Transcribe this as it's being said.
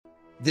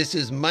This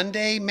is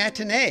Monday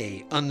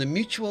Matinee on the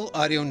Mutual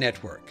Audio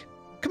Network.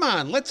 Come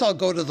on, let's all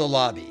go to the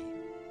lobby.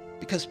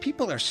 Because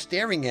people are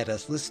staring at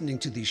us listening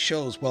to these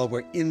shows while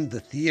we're in the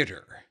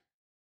theater.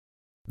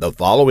 The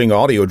following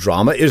audio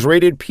drama is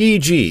rated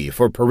PG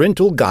for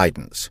parental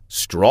guidance.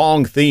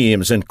 Strong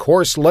themes and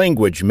coarse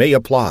language may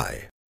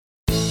apply.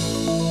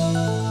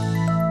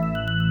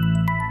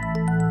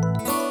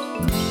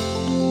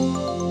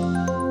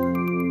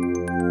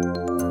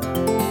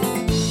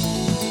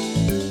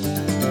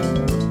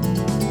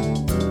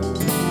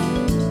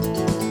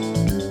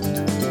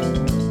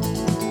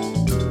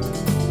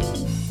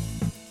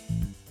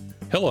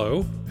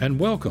 Hello, and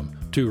welcome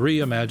to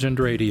Reimagined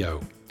Radio.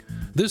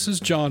 This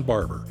is John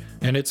Barber,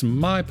 and it's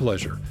my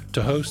pleasure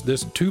to host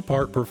this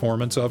two-part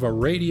performance of a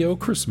radio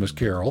Christmas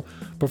carol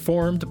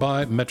performed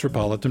by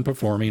Metropolitan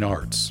Performing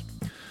Arts.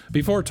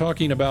 Before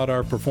talking about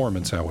our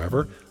performance,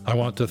 however, I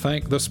want to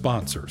thank the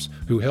sponsors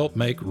who help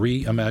make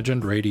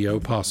Reimagined Radio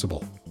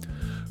possible.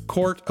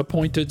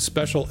 Court-appointed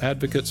special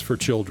advocates for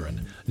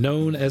children,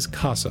 known as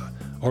CASA,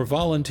 or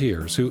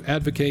volunteers who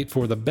advocate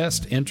for the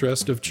best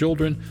interest of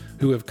children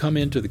who have come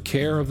into the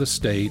care of the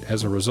state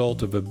as a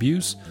result of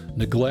abuse,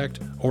 neglect,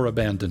 or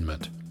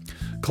abandonment.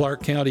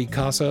 Clark County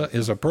CASA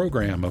is a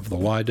program of the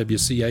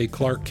YWCA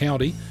Clark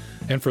County,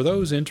 and for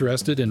those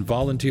interested in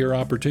volunteer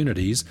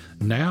opportunities,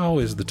 now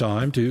is the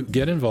time to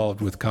get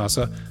involved with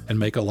CASA and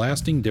make a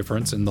lasting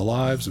difference in the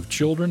lives of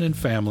children and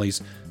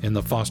families in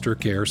the foster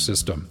care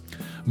system.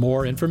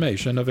 More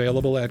information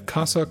available at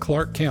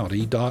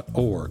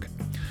casaclarkcounty.org.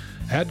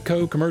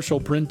 ADCO Commercial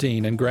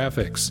Printing and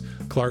Graphics,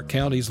 Clark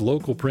County's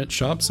local print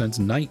shop since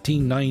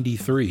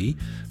 1993,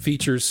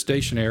 features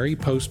stationery,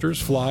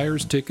 posters,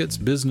 flyers, tickets,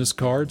 business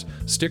cards,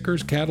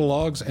 stickers,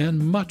 catalogs, and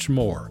much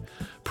more.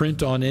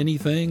 Print on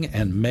anything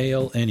and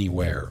mail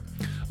anywhere.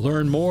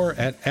 Learn more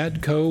at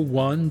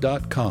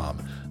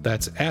adco1.com.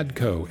 That's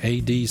ADCO,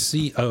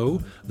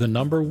 ADCO, the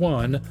number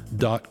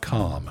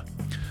 1.com.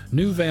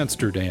 New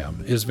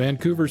Vansterdam is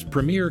Vancouver's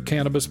premier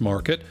cannabis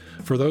market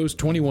for those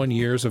 21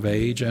 years of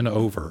age and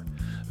over.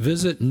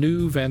 Visit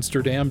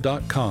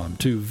newvansterdam.com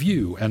to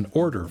view and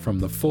order from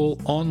the full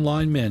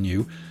online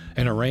menu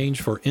and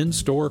arrange for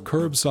in-store,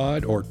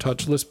 curbside, or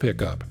touchless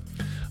pickup.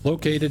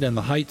 Located in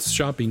the Heights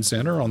Shopping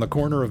Center on the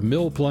corner of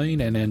Mill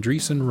Plain and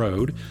Andreessen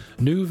Road,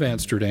 New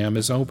Vansterdam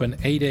is open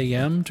 8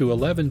 a.m. to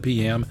 11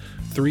 p.m.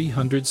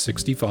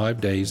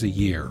 365 days a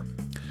year.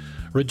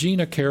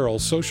 Regina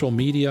Carroll's social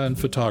media and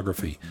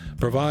photography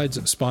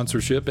provides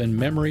sponsorship in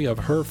memory of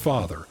her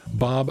father,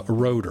 Bob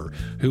Roeder,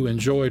 who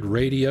enjoyed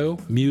radio,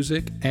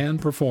 music, and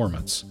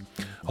performance.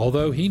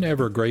 Although he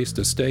never graced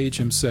a stage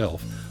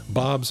himself,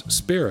 Bob's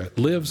spirit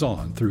lives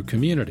on through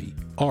community,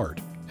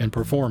 art, and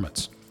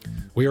performance.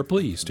 We are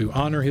pleased to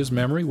honor his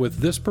memory with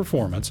this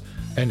performance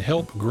and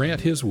help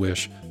grant his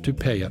wish to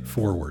pay it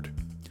forward.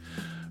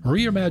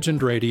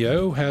 Reimagined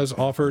Radio has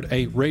offered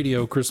a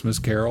radio Christmas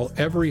carol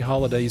every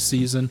holiday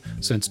season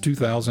since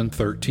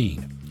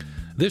 2013.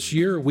 This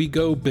year we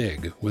go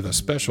big with a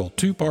special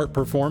two-part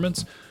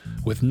performance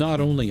with not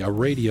only a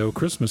radio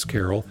Christmas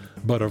carol,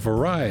 but a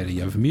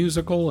variety of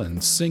musical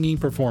and singing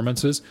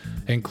performances,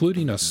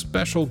 including a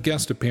special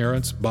guest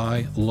appearance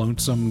by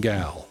Lonesome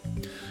Gal.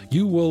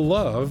 You will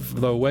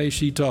love the way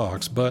she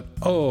talks, but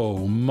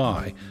oh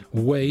my,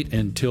 wait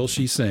until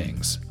she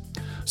sings.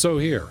 So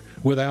here,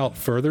 without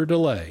further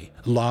delay,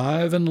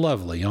 live and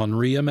lovely on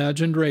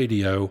Reimagined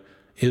Radio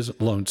is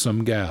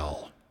Lonesome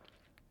Gal.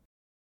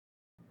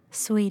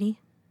 Sweetie,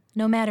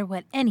 no matter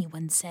what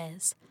anyone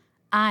says,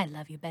 I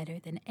love you better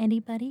than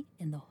anybody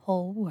in the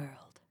whole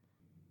world.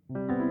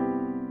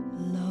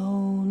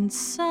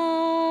 Lonesome,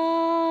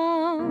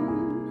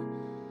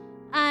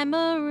 I'm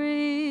a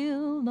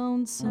real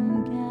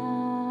lonesome gal.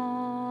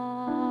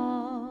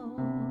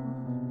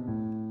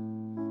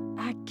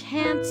 I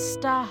can't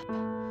stop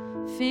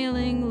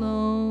feeling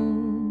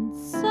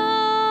lonesome.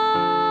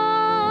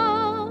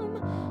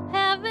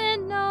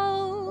 Heaven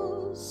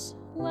knows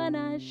when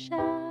I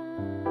shall.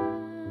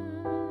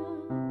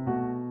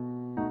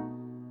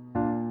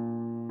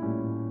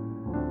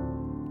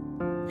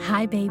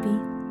 Hi, baby.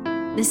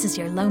 This is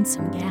your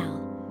lonesome gal.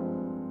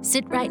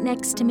 Sit right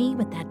next to me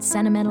with that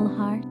sentimental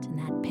heart and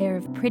that pair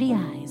of pretty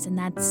eyes and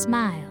that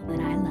smile that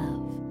I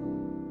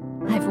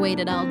love. I've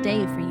waited all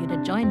day for you to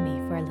join me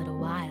for a little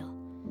while.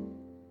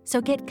 So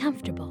get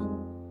comfortable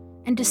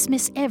and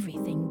dismiss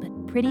everything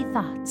but pretty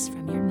thoughts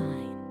from your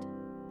mind.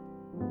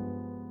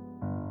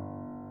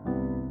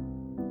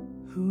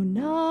 Who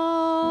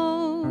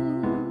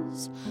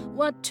knows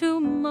what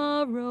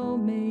tomorrow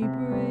may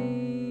bring?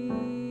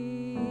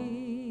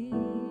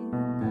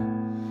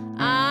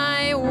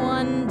 I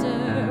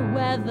wonder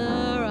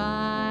whether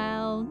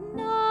I'll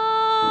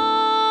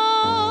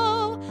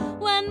know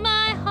when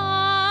my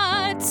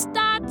heart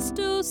starts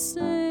to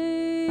sing.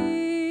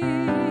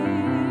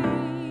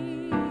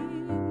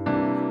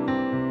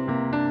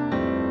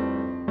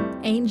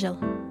 Angel,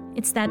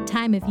 it's that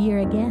time of year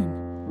again.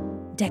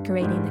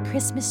 Decorating the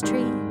Christmas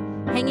tree,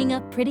 hanging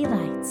up pretty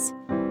lights,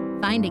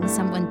 finding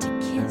someone to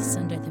kiss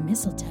under the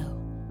mistletoe.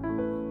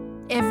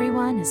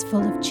 Everyone is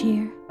full of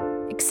cheer,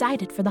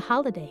 excited for the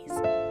holidays,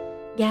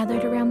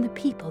 gathered around the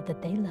people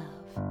that they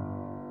love.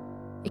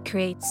 It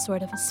creates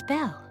sort of a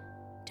spell,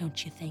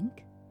 don't you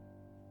think?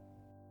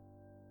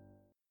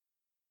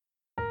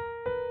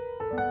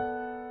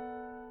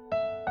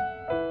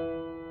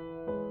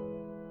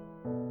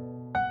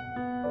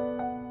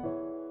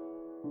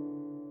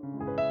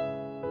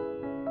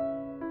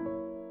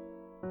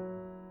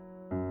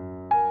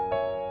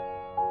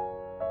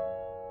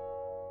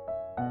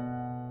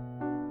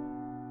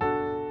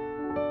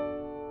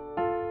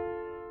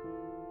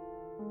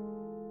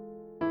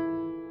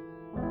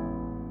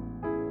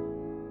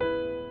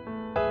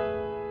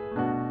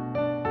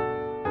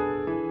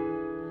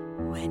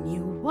 When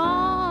you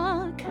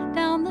walk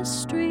down the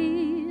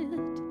street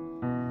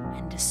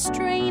and a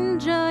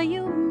stranger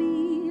you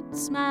meet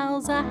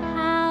smiles a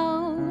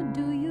how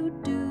do you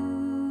do?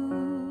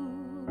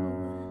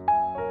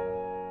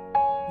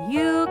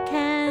 You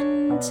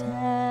can tell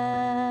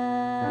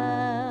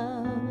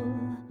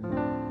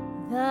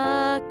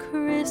the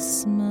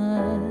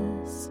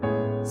Christmas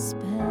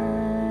spell.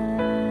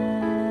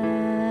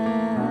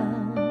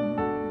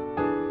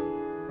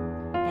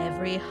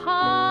 Every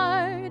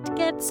heart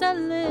gets a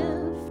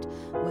lift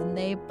when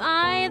they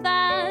buy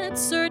that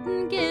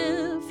certain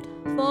gift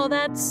for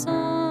that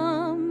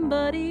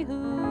somebody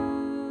who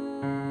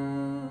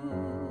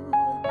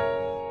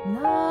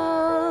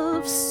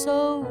loves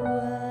so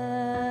well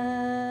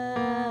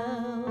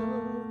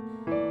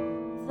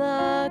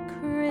the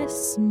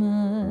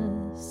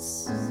Christmas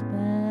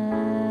spell.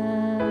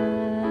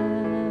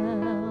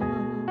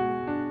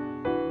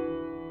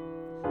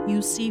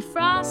 You see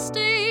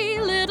frosty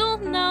little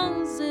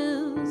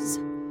noses,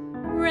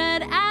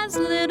 red as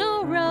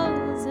little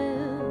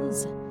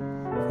roses,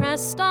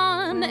 pressed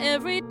on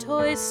every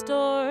toy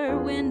store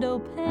window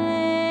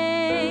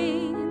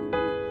pane.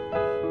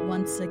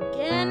 Once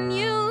again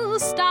you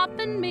stop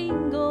and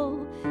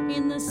mingle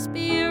in the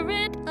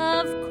spirit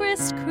of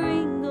Kris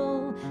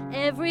Kringle,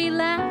 every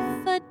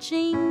laugh a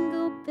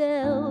jingle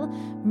bell,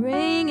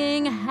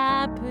 ringing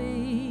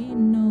Happy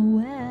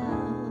Noel.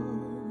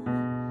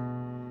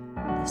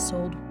 This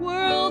old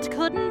world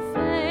couldn't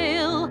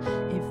fail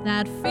if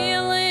that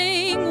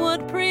feeling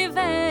would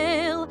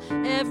prevail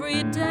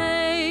every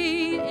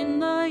day in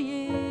the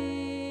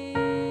year.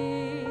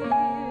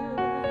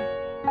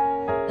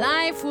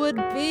 Life would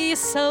be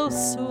so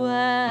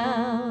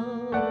swell,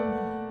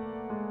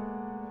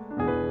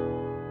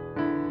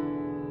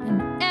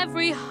 and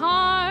every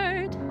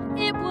heart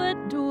it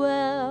would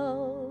dwell.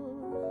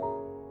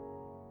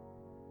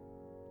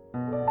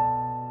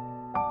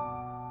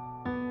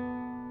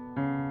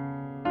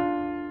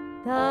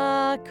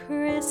 The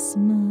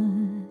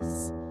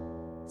Christmas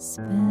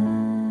spell.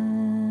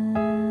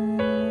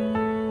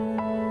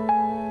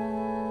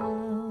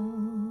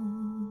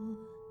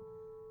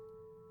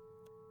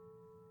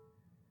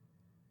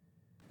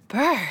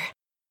 Brr!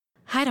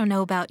 I don't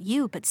know about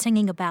you, but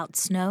singing about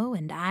snow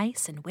and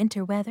ice and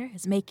winter weather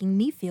is making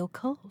me feel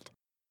cold.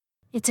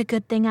 It's a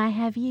good thing I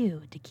have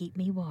you to keep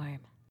me warm.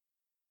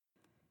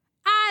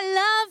 I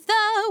love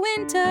the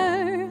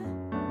winter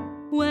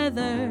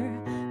weather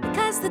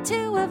because the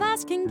two of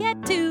us can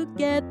get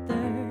together.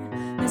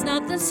 There's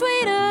nothing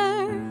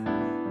sweeter,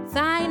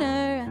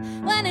 finer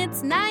when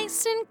it's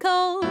nice and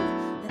cold,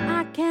 that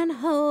I can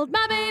hold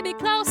my baby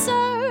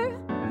closer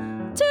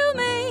to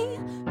me,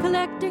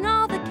 collecting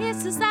all the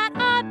kisses that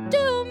are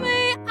due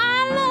me.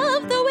 I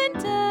love the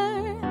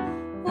winter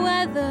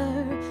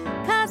weather,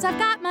 'cause I've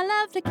got my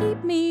love to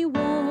keep me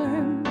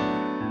warm.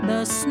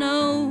 The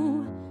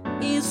snow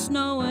is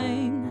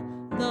snowing,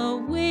 the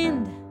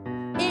wind,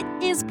 it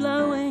is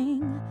blowing.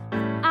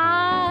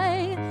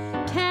 I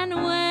can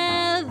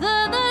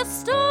weather the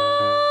storm.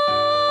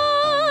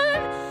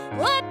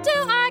 What do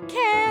I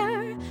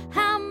care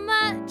how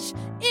much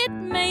it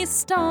may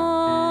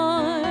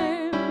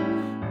storm?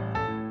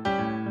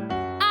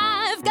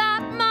 I've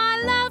got my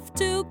love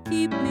to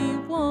keep me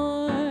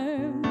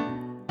warm.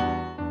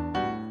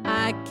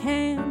 I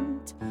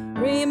can't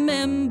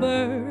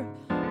remember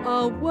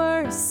a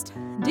worst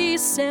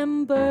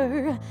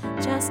December.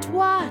 Just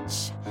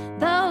watch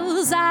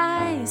those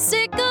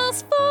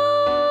icicles form.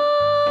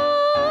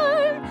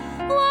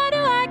 What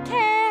do I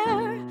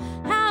care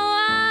how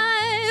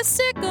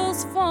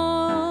icicles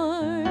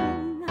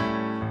form?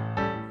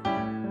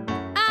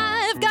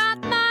 I've got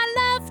my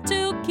love to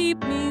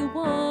keep me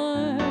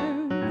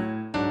warm.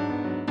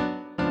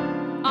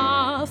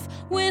 Off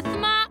with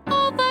my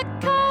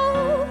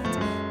overcoat,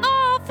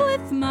 off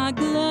with my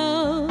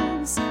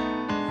gloves.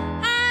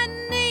 I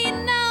need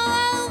no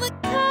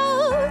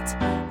overcoat,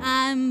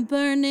 I'm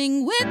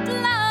burning with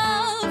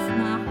love.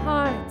 My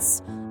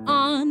heart's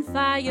on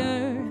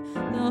fire,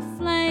 the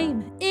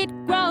flame, it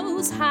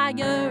grows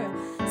higher,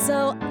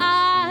 so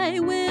I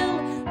will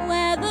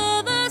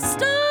weather the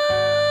storm.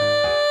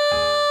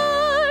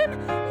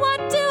 What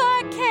do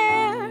I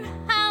care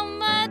how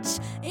much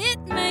it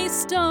may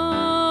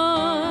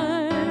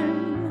storm?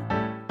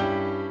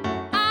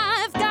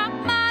 I've got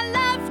my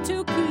love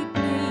to keep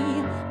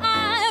me,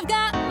 I've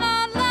got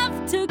my love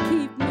to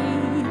keep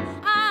me,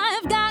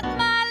 I've got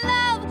my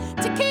love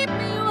to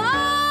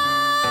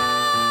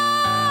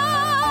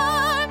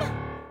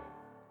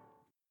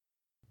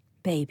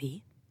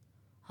Baby,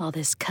 all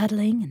this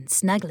cuddling and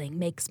snuggling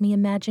makes me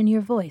imagine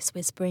your voice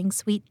whispering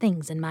sweet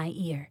things in my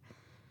ear.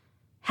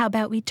 How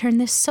about we turn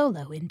this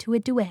solo into a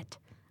duet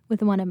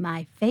with one of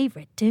my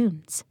favorite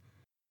tunes?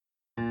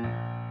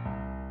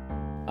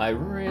 I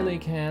really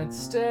can't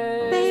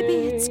stay.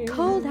 Baby, it's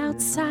cold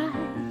outside.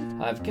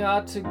 I've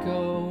got to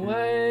go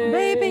away.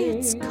 Baby,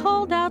 it's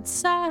cold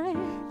outside.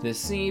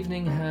 This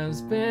evening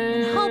has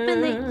been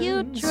hoping that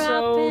you'd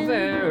drop so in.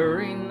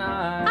 very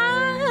nice.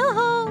 I'll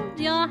hold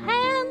your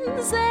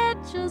hands, they're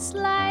just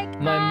like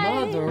My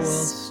ice. mother will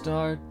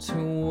start to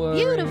worry.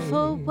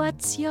 Beautiful,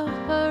 what's your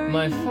hurry?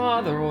 My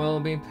father will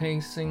be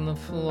pacing the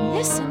floor.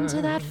 Listen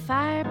to that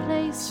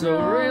fireplace So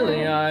roar.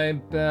 really I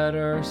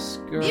better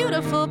scurry.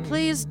 Beautiful,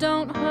 please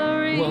don't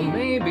hurry. Well,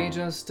 maybe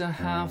just a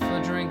half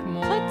a drink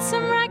more. Put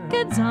some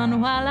records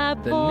on while I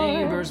The pour.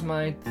 neighbors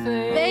might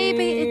think.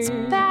 Baby, it's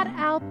bad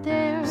out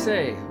there.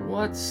 Say,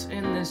 what's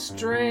in this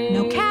drink?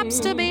 No caps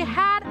to be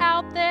had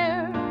out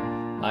there.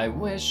 I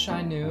wish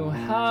I knew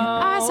how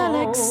Your eyes are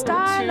like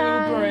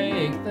starlight. to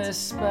break this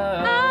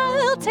spell.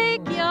 I'll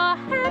take your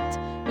hat,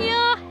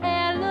 your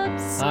hair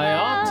looks I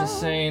ought to swell.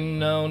 say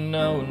no,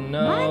 no,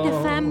 no. Mind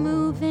if I'm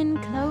moving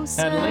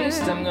closer? At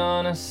least I'm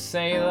gonna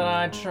say that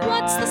I tried.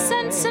 What's the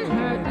sense in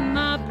hurting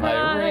my pride?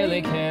 I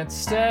really can't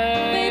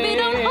stay. Baby,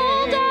 don't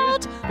hold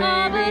out.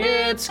 Ah, but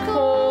it's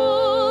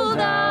cold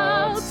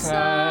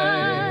outside.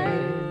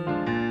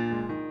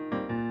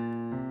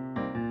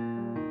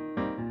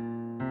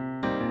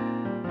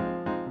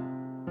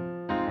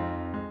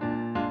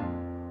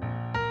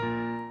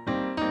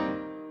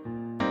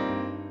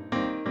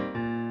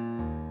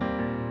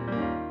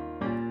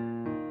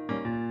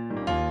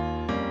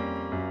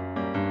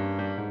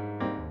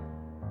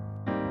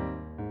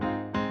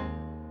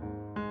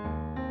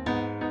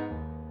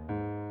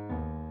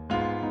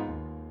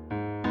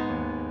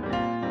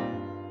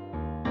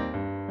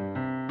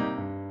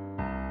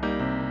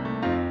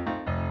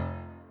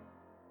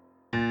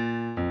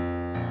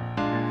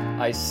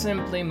 I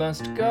simply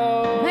must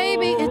go.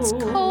 Baby, it's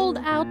cold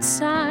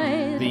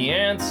outside. The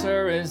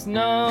answer is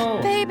no.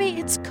 Baby,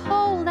 it's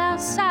cold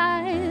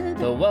outside.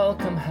 The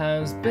welcome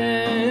has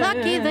been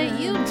Lucky that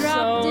you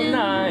dropped so in.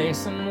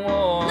 nice and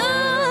warm.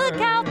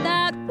 Look out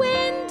that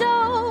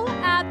window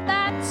at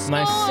that store.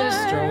 My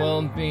sister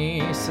will be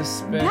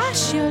suspicious.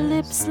 Gosh, your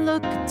lips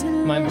look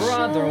delicious. My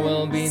brother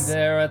will be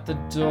there at the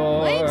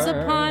door. Waves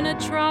upon a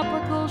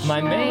tropical shore.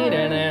 My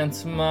maiden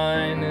aunt's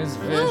mine is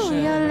vicious.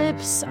 Ooh, your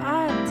lips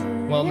are delicious.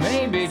 Well,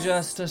 maybe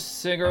just a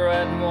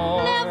cigarette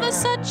more. Never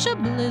such a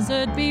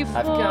blizzard before.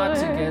 I've got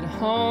to get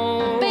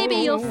home. Baby,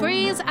 you'll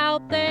freeze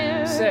out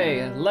there.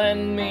 Say,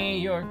 lend me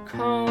your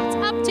coat.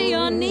 Up to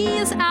your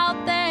knees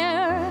out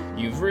there.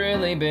 You've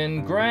really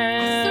been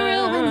grand.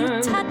 Thrill when you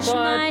touch but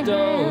my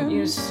don't hand.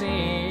 you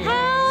see?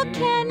 How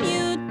can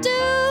you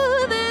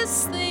do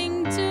this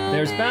thing to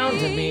There's me? bound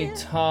to be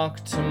talk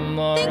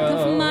tomorrow. Think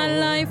of my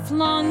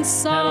lifelong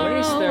sorrow. At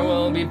least there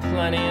will be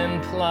plenty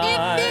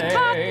implied. If you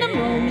caught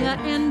pneumonia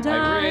and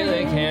died, I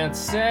really can't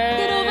say.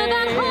 Get over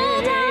that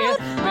holdout.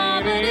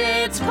 Ah, but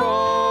it's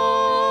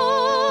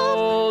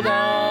cold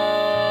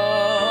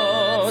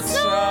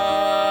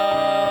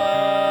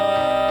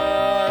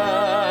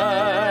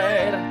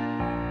outside.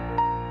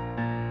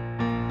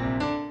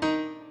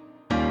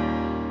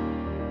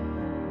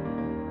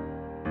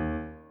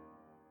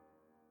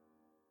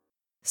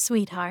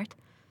 Sweetheart,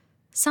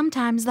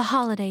 sometimes the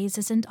holidays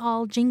isn't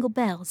all jingle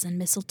bells and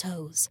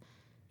mistletoes.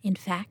 In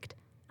fact,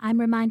 I'm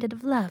reminded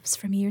of loves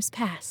from years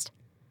past.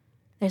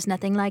 There's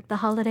nothing like the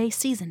holiday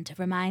season to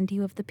remind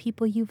you of the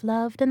people you've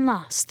loved and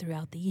lost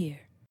throughout the year.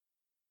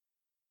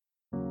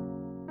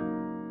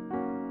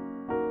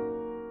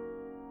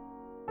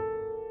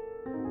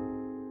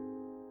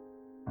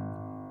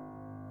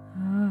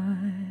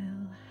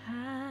 I'll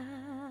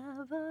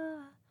have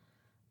a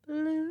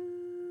blue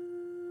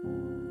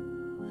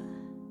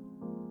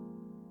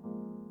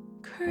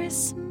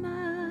Christmas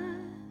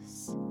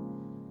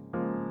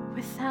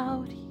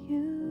without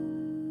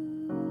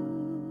you.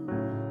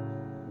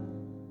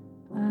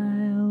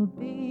 I'll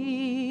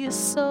be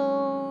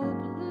so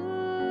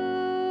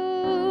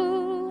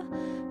blue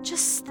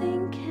just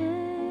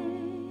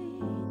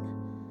thinking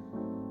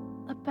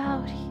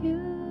about you.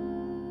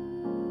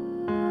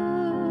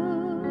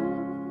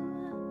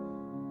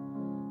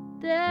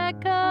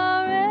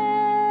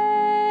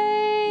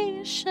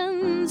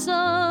 Decorations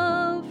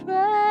of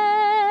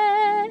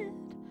red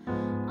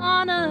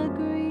on a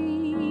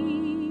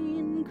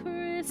green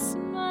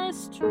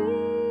Christmas tree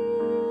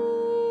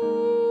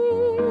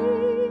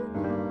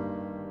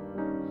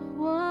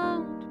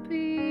won't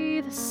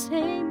be the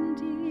same,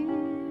 dear,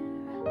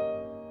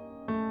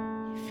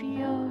 if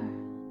you're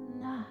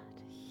not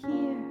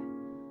here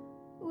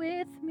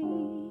with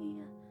me.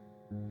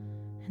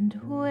 And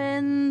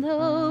when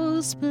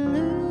those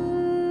blue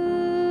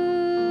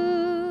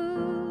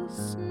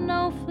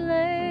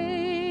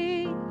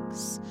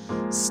snowflakes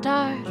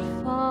start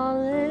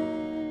falling,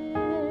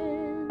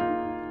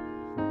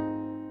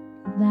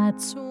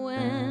 that's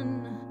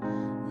when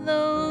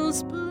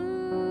those blue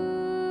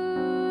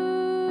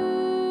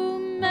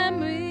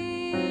memories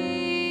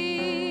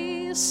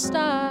you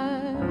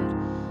start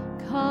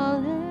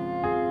calling,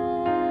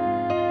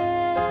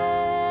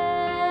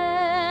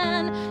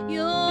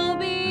 you'll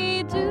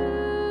be doing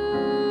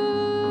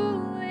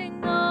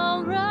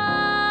all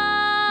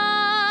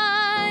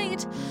right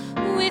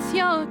with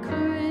your Christmas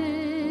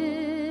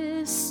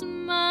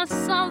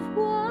of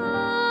white.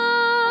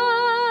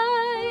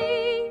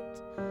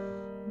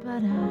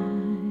 But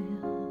I'll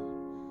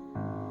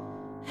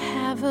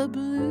have a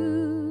blue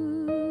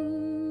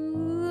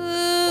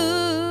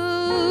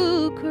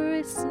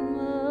Christmas.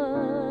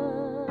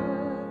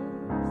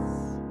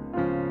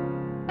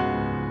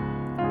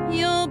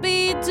 You'll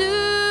be doing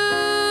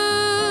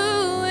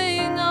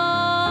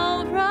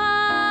all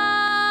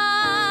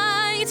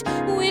right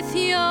with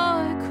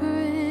your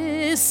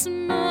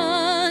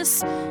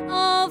Christmas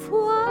of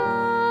white.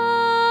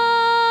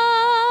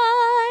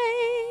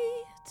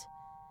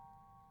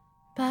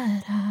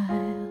 But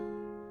I'll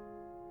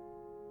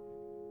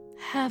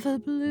have a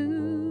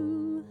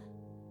blue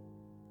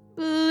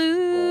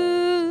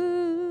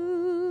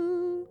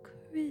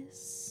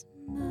Christmas.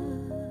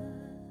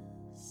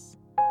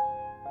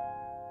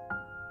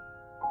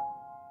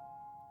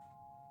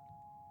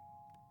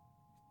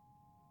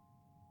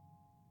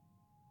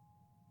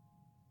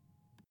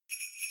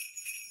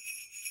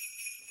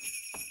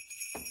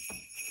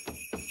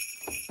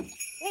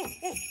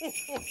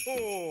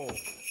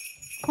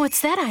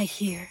 What's that I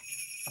hear?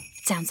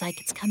 It sounds like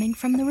it's coming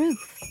from the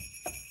roof.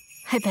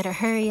 I better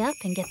hurry up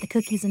and get the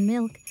cookies and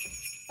milk.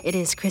 It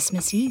is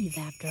Christmas Eve,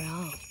 after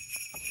all.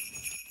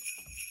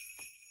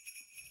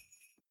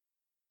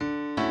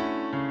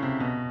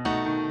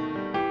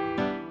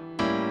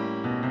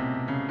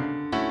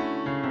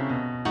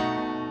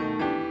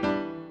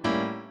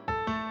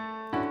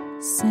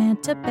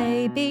 Santa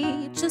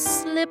baby,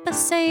 just slip a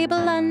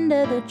sable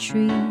under the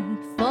tree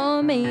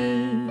for me.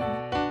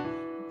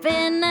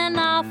 Been an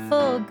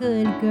awful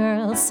good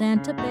girl,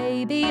 Santa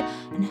baby,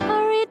 and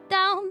hurry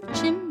down the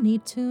chimney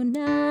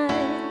tonight.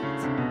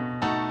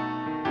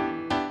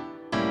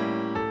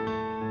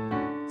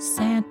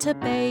 Santa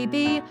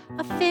baby,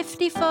 a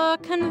 54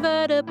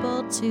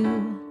 convertible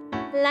to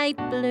light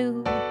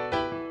blue.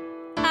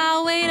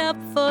 I'll wait up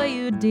for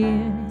you,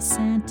 dear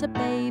Santa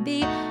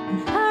baby,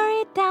 and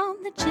hurry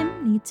down the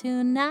chimney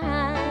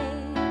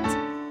tonight.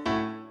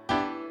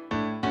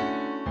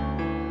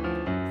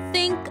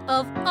 Think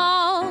of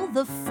all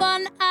the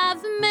fun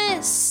I've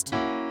missed.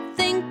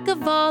 Think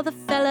of all the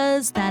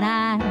fellas that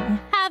I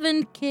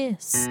haven't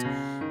kissed.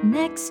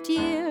 Next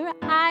year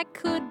I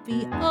could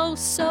be oh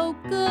so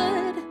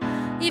good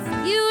if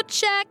you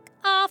check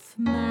off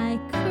my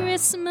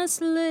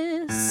Christmas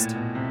list.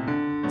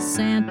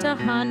 Santa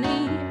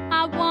honey,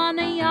 I want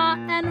a yacht,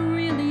 and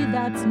really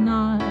that's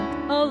not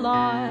a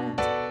lot.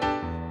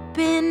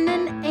 Been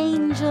an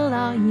angel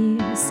all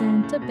year,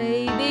 Santa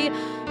baby,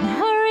 and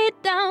hurry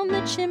down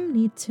the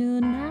chimney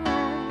tonight.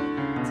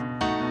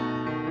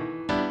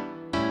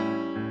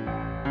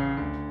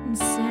 And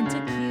Santa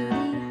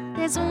cutie,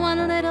 there's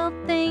one little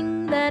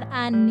thing that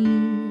I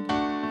need,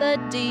 the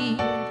deed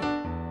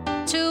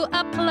to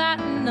a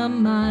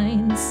platinum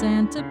mine,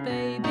 Santa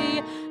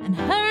baby, and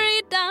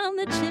hurry down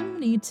the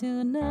chimney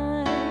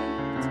tonight.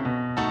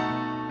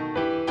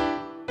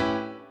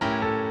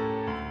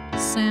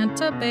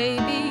 Santa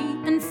baby,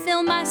 and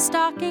fill my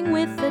stocking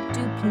with a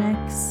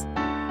duplex.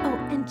 Oh,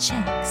 and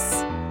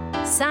checks.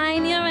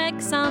 Sign your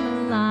X on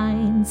the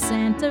line,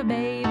 Santa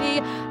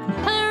baby, and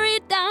hurry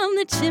down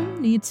the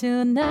chimney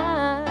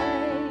tonight.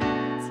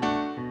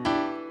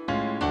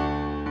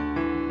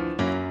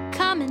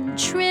 Come and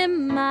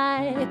trim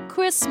my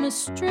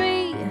Christmas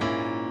tree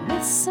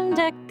with some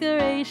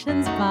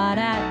decorations bought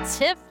at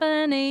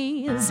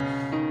Tiffany's.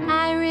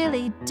 I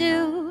really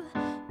do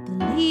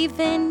believe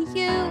in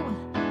you.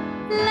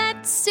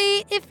 Let's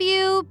see if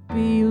you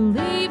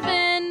believe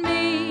in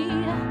me.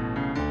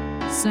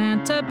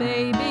 Santa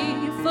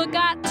baby,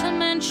 forgot to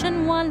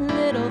mention one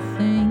little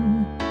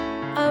thing,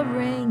 a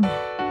ring.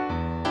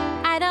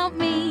 I don't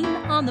mean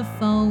on the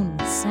phone,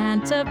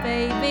 Santa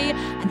baby,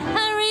 and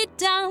hurry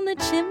down the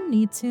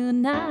chimney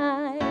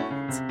tonight.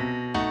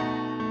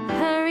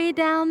 Hurry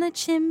down the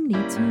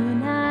chimney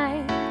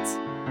tonight.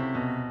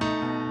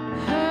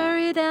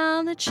 Hurry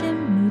down the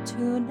chimney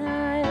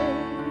tonight.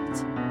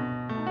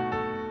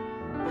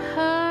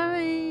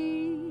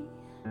 Hurry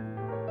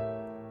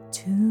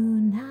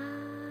tonight.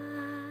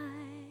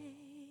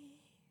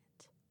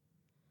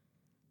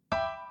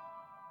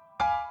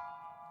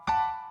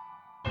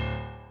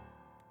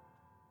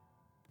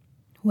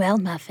 Well,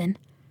 Muffin,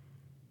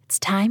 it's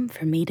time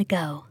for me to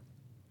go.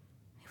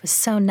 It was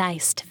so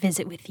nice to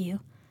visit with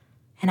you,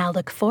 and I'll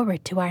look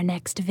forward to our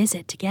next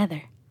visit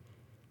together.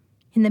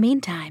 In the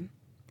meantime,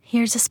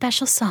 here's a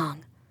special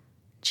song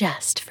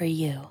just for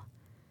you.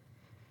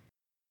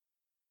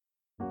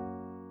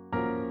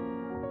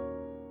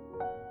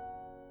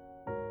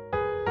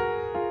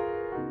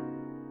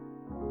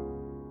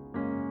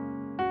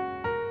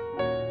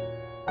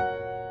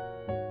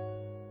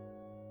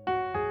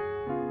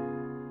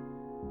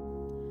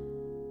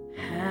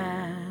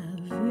 Have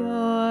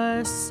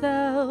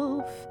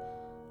yourself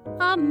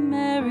a a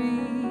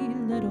merry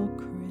little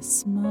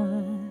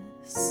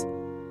Christmas.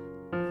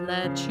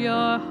 Let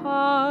your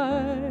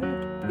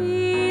heart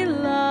be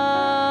light.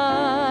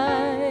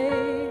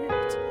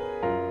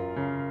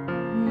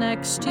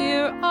 Next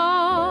year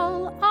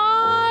all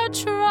our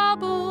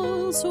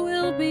troubles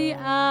will be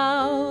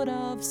out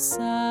of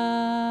sight.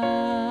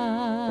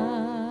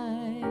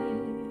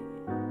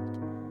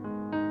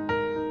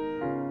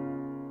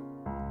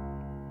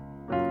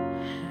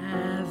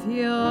 Have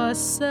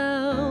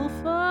yourself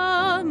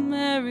a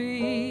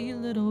merry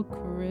little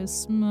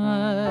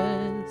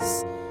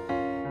Christmas.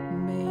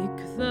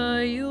 Make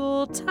the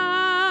Yuletide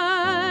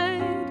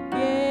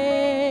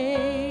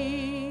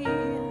gay.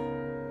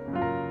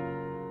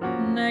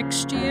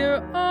 Next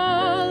year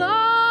all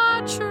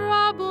our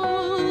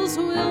troubles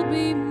will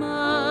be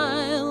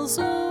miles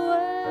away.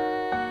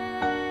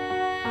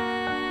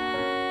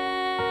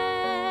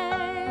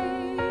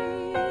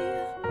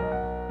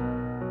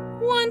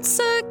 Once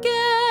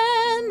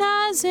again,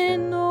 as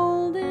in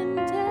olden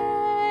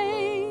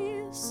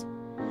days,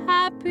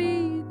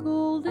 happy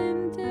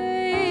golden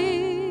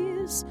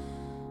days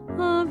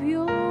of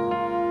yore,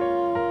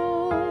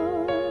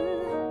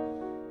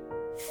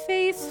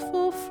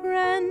 faithful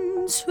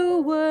friends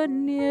who were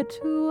near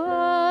to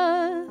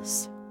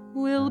us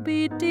will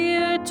be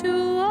dear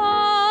to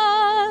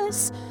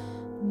us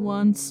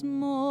once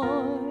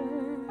more.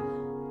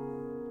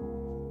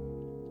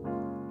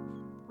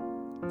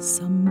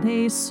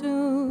 Someday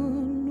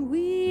soon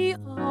we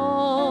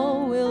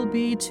all will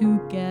be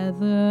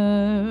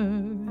together,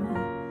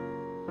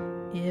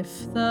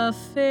 if the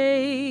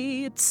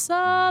fates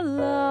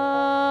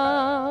allow.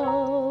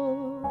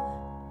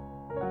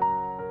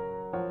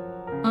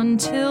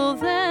 Until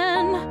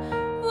then,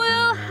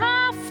 we'll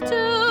have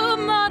to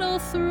muddle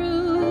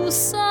through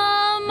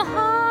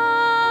somehow.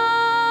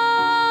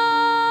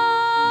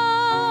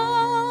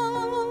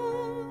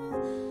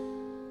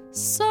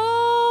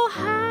 So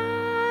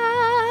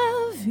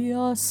have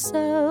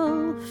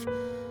yourself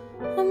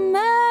a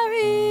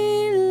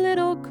merry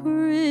little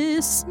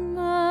Christmas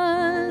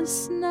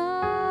now.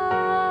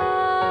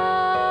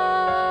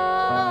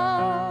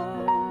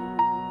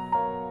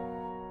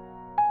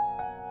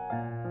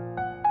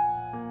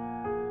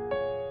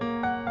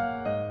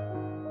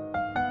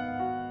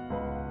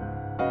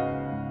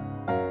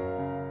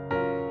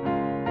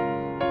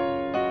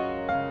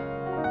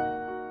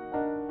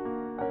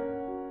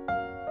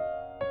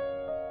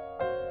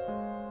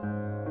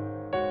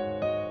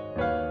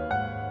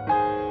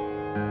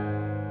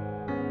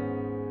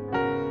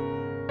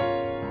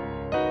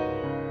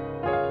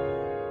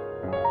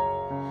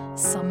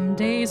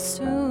 Someday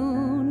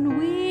soon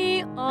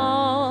we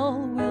all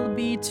will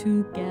be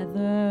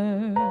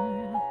together,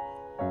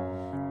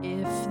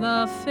 if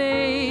the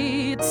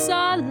fates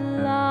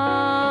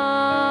allow.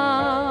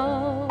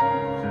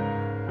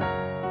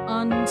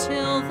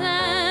 Until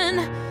then,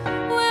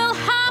 we'll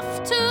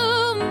have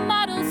to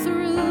muddle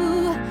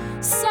through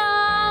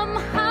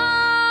somehow.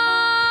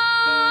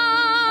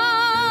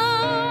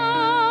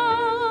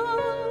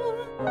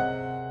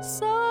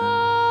 So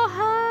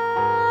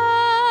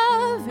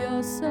have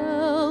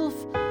yourself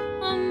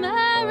a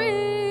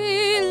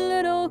merry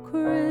little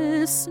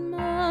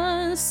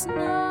Christmas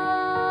now.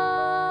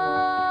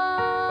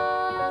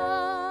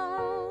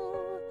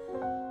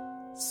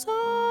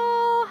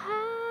 So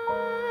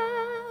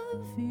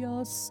have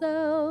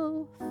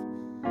yourself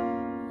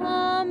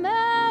a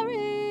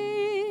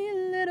merry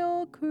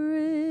little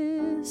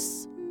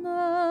Christmas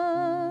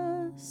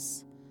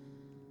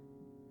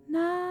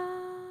now.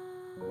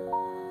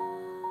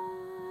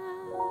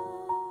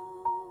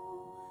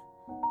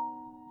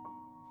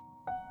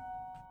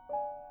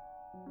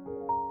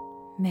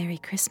 Merry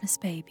Christmas,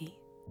 baby.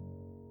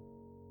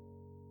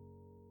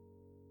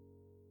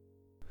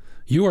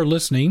 You are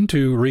listening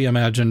to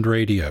Reimagined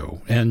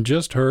Radio and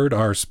just heard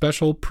our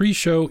special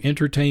pre-show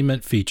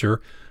entertainment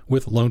feature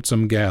with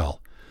Lonesome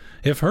Gal.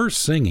 If her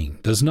singing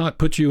does not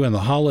put you in the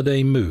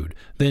holiday mood,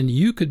 then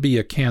you could be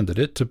a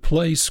candidate to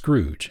play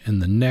Scrooge in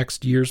the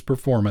next year's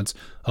performance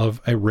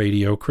of A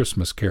Radio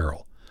Christmas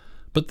Carol.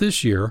 But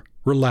this year,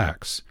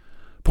 relax.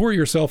 Pour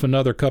yourself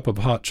another cup of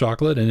hot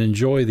chocolate and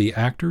enjoy the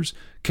actors,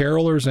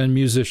 carolers, and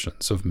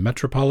musicians of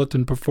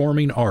Metropolitan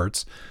Performing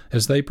Arts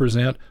as they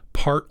present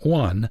Part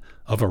 1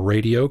 of A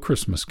Radio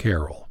Christmas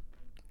Carol.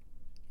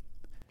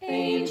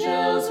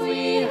 Angels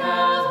we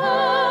have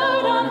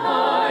heard on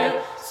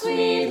high,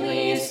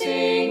 sweetly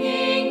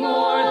singing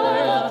o'er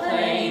the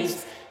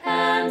plains,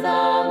 and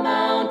the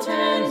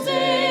mountains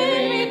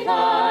they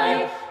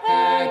reply,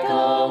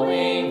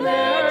 echoing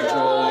their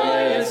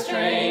joyous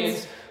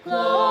strains.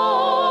 Gloria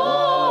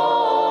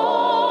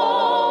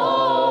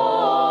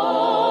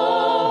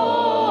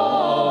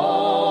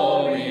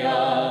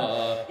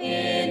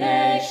in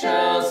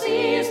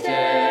excelsis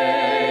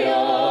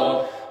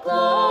Deo,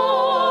 Gloria.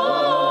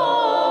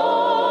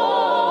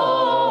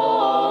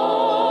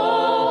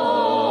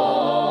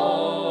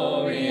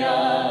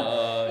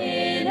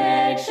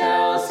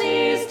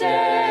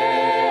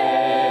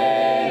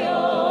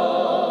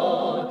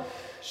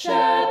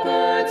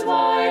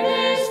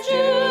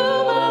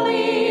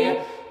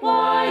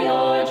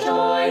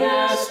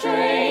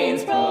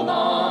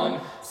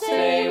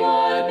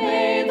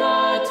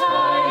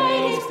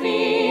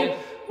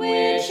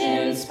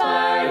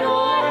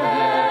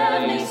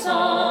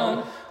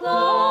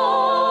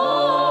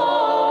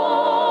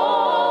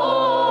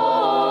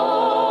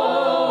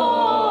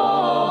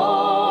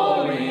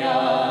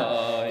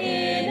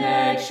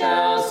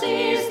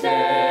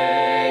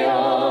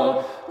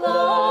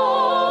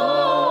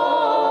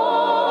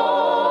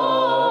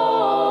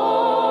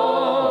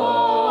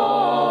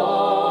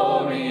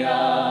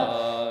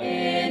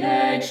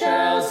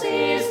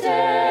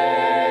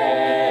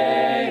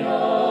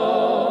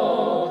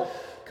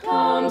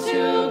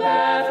 to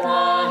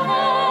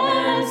Bethlehem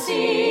and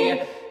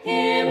see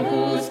him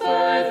whose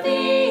birth the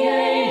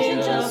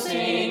angels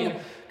sing.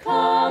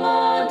 Come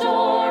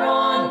adore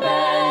on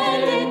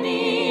bended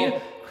knee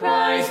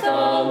Christ the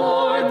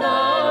Lord,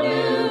 the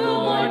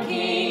newborn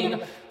King.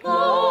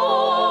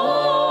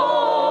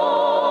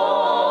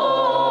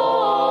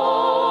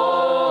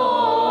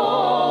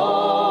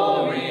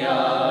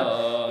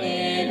 Gloria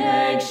in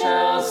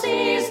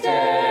excelsis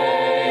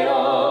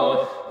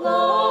Deo.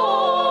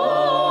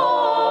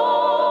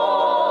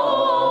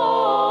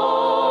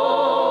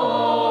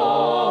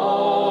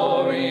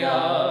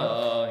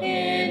 Gloria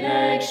in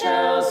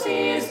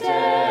excelsis Deo.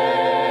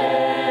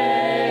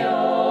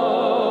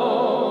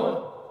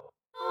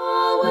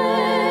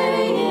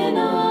 Away in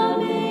a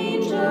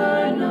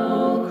manger,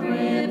 no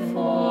crib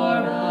for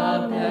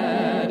a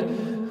bed,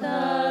 the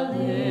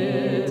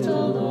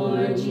little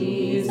Lord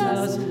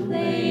Jesus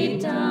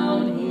laid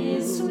down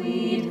his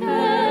sweet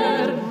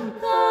head.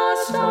 The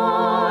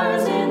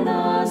stars in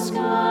the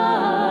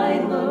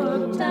sky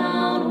looked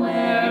down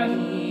where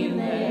he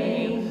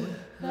lay.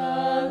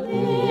 The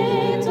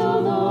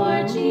little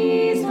Lord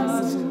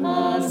Jesus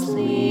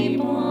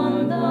asleep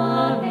on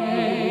the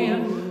hay.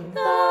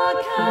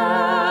 The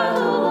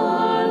cattle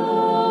are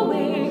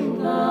lowing,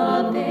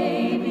 the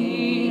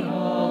baby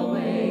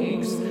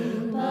awakes,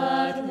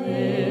 but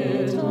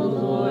little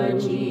Lord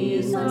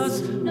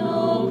Jesus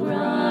no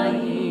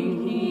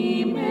crying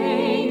he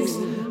makes.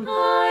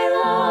 I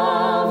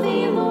love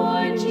thee,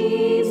 Lord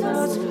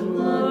Jesus,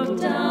 look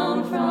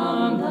down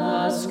from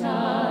the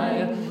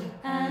sky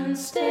and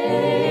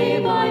stay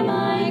by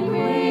my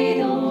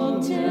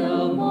cradle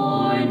till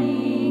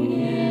morning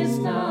is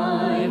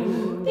nigh.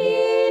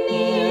 Be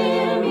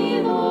near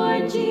me,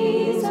 Lord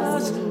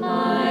Jesus,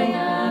 I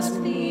ask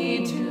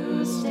thee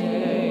to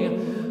stay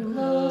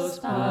close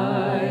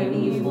by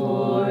me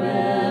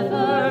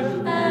forever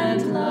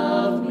and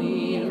love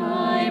me,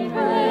 I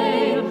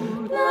pray.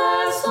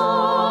 Bless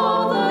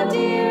all the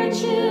dear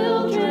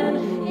children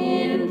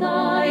in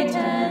thy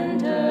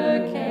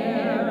tender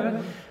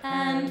care,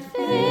 and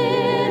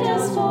fit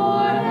us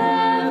for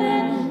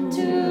heaven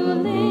to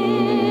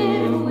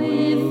live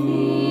with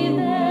thee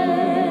there.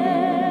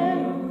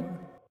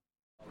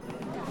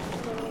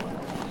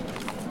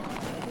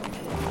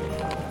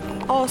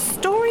 Our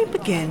story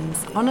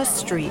begins on a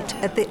street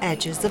at the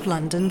edges of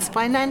London's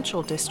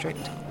financial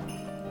district.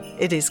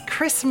 It is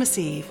Christmas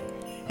Eve,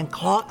 and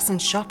clerks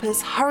and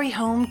shoppers hurry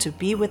home to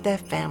be with their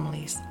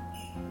families.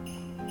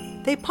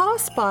 They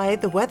pass by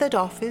the weathered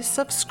office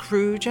of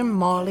Scrooge and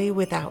Marley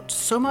without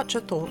so much a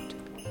thought.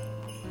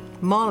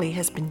 Marley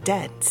has been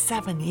dead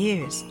 7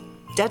 years,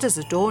 dead as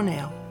a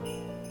doornail.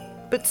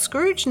 But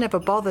Scrooge never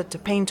bothered to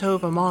paint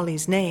over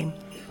Marley's name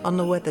on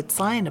the weathered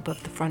sign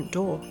above the front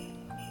door.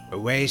 A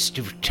waste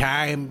of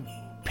time,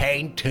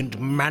 paint, and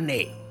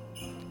money.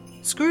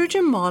 Scrooge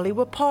and Marley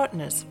were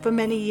partners for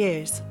many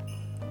years.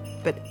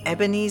 But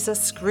Ebenezer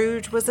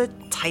Scrooge was a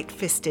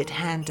tight-fisted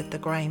hand at the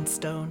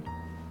grindstone.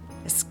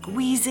 A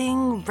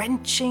squeezing,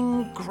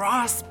 wrenching,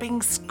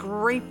 grasping,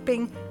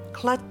 scraping,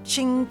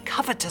 clutching,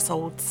 covetous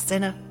old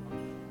sinner.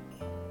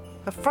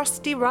 A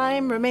frosty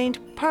rime remained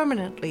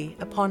permanently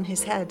upon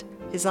his head,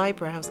 his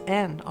eyebrows,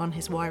 and on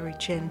his wiry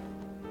chin.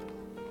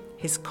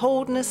 His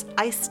coldness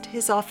iced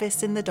his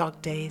office in the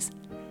dog days,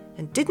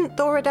 and didn't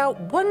thaw it out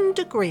 1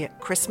 degree at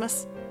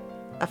Christmas,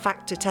 a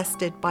fact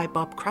attested by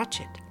Bob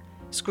Cratchit,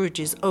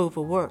 Scrooge's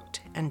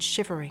overworked and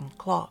shivering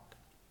clock.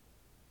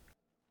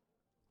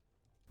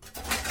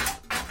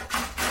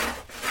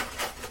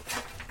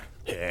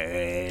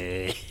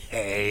 Hey,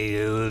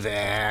 you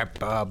there,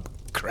 Bob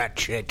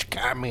Cratchit,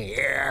 come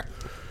here.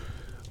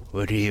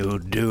 What are you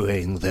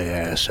doing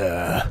there,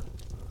 sir?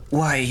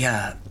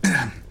 Why,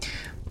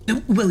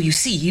 well, you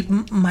see,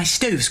 my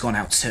stove's gone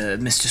out, sir,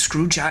 Mr.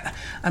 Scrooge.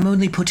 I'm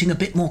only putting a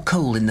bit more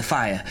coal in the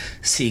fire,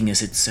 seeing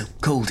as it's so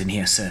cold in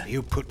here, sir.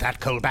 You put that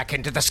coal back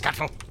into the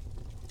scuttle.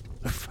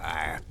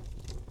 Fire.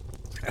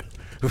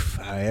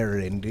 Fire,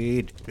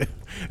 indeed.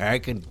 I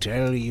can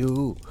tell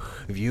you,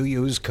 if you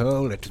use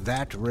coal at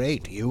that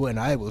rate, you and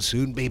I will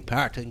soon be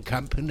parting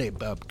company,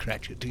 Bob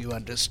Cratchit. Do you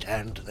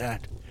understand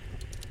that?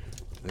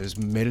 There's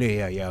Millie,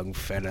 a young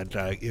fella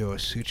like your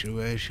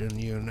situation,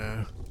 you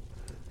know.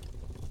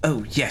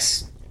 Oh,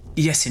 yes.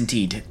 Yes,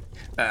 indeed.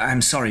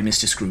 I'm sorry,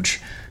 Mr. Scrooge.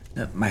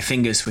 My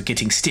fingers were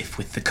getting stiff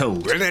with the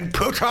cold. Well, then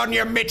put on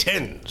your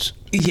mittens.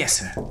 Yes,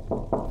 sir.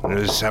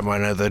 There's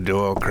someone at the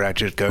door,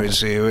 Cratchit. Go and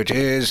see who it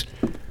is.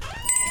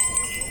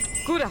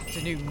 Good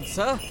afternoon,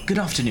 sir. Good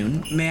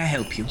afternoon. May I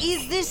help you?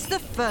 Is this the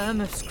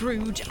firm of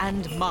Scrooge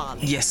and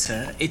Marley? Yes,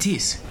 sir, it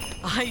is.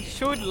 I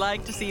should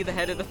like to see the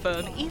head of the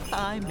firm, if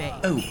I may.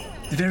 Oh,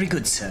 very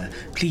good, sir.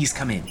 Please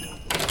come in.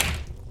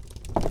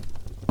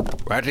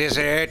 What is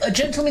it? A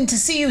gentleman to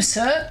see you,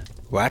 sir.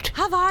 What?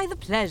 Have I the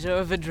pleasure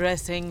of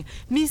addressing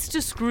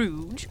Mr.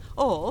 Scrooge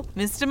or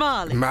Mr.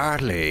 Marley?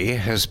 Marley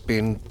has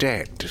been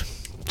dead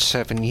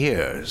 7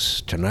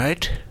 years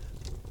tonight.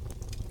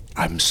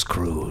 I'm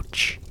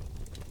Scrooge.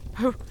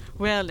 Oh,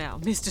 well now,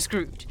 Mr.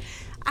 Scrooge,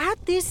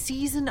 At this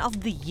season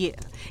of the year,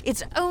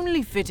 it's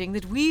only fitting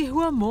that we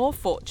who are more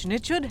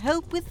fortunate should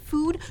help with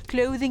food,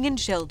 clothing, and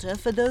shelter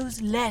for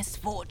those less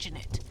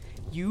fortunate.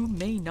 You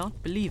may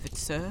not believe it,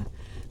 sir,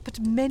 but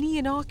many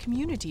in our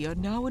community are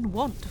now in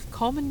want of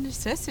common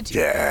necessities.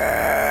 And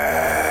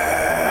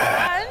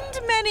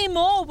many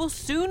more will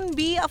soon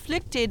be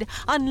afflicted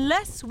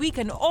unless we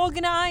can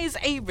organize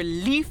a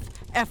relief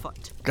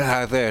effort.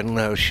 Are there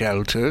no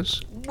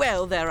shelters?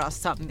 Well, there are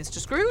some, Mr.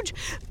 Scrooge,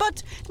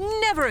 but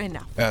never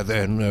enough. Are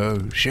there no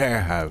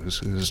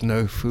sharehouses,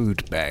 no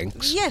food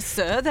banks? Yes,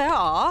 sir, there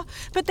are,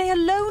 but they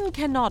alone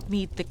cannot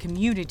meet the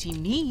community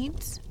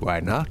needs.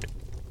 Why not?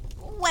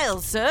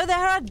 Well, sir,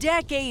 there are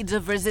decades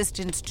of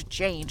resistance to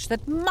change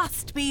that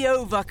must be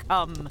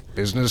overcome.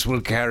 Business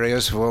will carry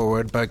us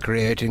forward by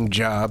creating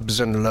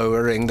jobs and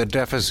lowering the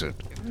deficit.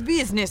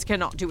 Business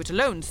cannot do it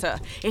alone, sir.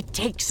 It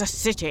takes a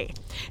city.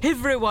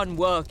 Everyone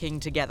working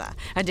together.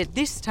 And at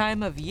this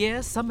time of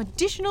year, some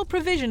additional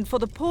provision for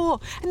the poor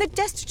and the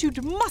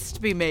destitute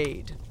must be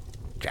made.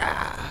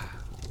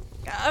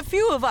 A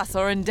few of us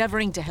are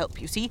endeavoring to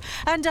help, you see.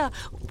 And,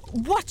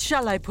 what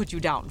shall I put you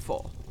down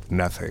for?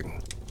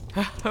 Nothing.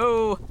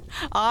 Oh,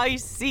 I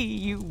see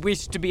you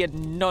wish to be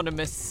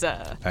anonymous,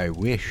 sir. I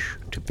wish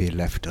to be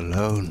left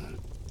alone.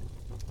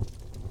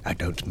 I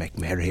don't make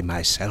merry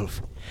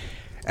myself,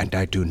 and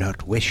I do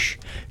not wish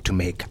to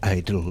make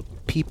idle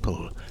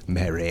people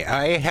merry.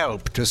 I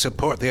help to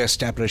support the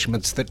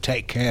establishments that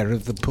take care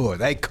of the poor.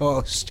 They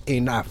cost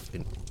enough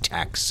in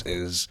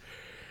taxes.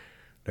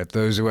 Let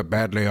those who are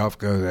badly off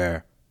go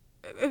there.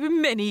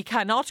 Many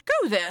cannot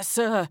go there,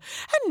 sir,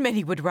 and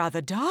many would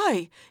rather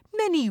die.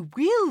 Many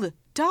will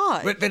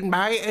die. But then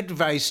my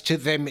advice to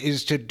them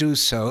is to do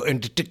so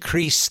and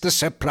decrease the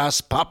surplus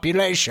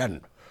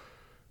population.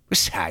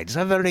 Besides,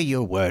 I've only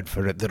your word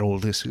for it that all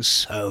this is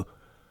so.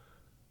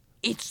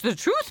 It's the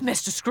truth,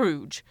 Mr.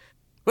 Scrooge.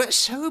 Well,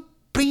 so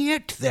be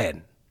it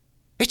then.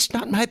 It's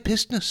not my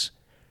business.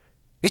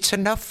 It's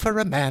enough for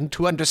a man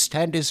to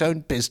understand his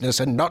own business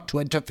and not to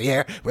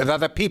interfere with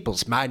other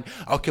people's. Mine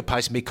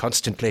occupies me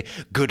constantly.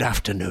 Good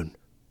afternoon.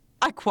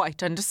 I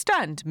quite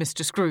understand,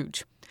 Mr.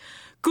 Scrooge.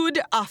 Good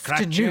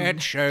afternoon.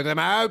 Cratchit, show them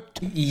out.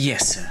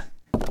 Yes, sir.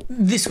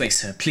 This way,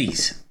 sir,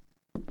 please.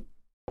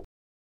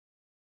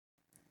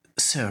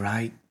 Sir,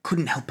 I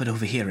couldn't help but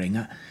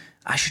overhearing.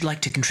 I should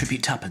like to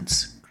contribute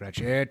twopence.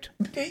 Cratchit.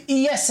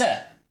 Yes,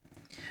 sir.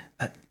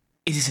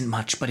 It isn't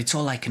much, but it's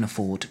all I can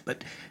afford.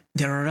 But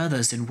there are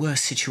others in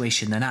worse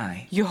situation than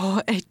I.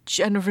 You're a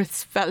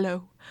generous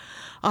fellow.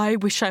 I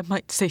wish I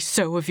might say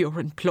so of your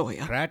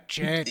employer.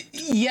 Cratchit.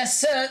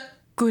 Yes, sir.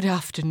 Good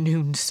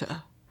afternoon,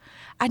 sir.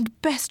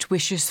 And best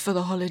wishes for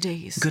the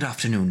holidays. Good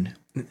afternoon.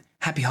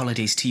 Happy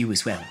holidays to you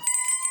as well.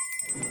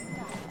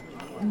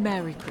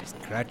 Merry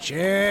Christmas.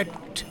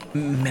 Cratchit.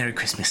 Merry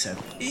Christmas, sir.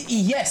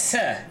 Yes,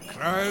 sir.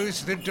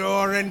 Close the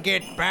door and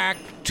get back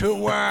to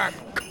work.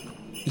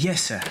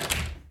 Yes, sir.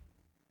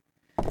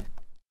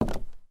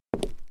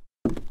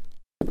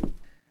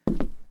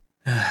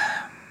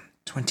 Uh,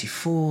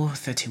 24,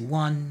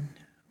 31,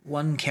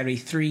 1 Kerry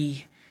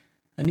 3,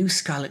 a new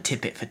scarlet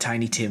tippet for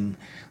Tiny Tim,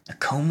 a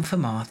comb for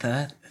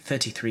Martha,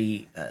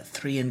 33,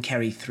 3 and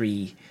Kerry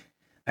 3,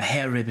 a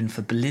hair ribbon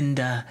for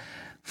Belinda,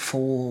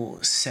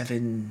 4,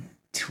 7,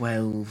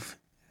 12,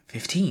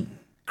 15.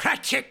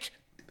 Cratchit!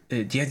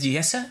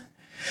 Yes, sir?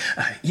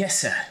 Yes,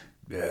 sir.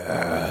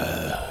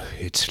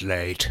 It's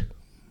late.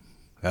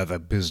 Other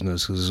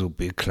businesses will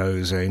be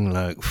closing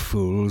like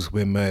fools.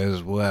 We may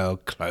as well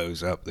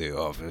close up the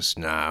office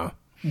now.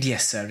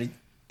 Yes, sir. It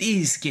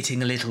is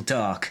getting a little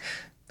dark.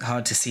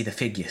 Hard to see the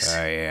figures.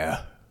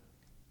 Yeah.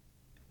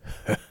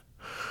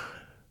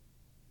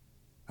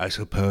 I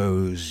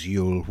suppose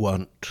you'll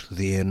want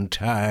the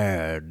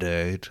entire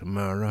day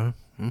tomorrow?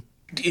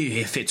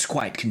 If it's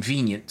quite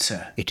convenient,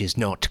 sir. It is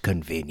not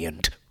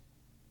convenient.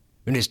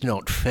 And it's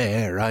not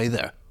fair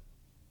either.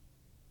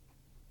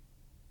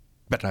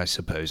 But I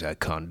suppose I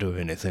can't do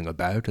anything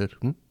about it.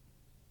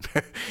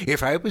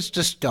 If I was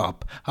to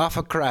stop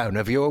 £0.50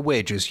 of your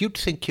wages, you'd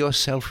think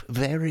yourself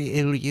very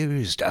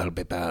ill-used, I'll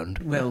be bound.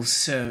 Well,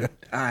 sir,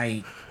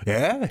 I...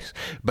 Yes,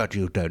 but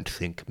you don't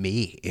think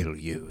me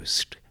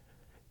ill-used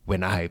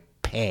when I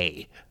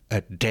pay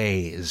a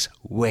day's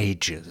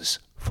wages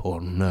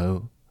for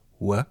no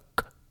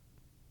work?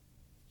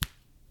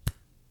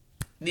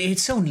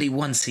 It's only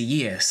once a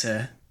year,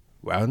 sir.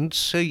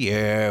 Once a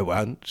year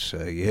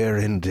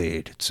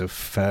indeed. It's a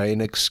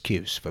fine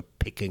excuse for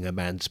picking a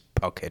man's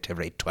pocket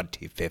every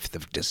 25th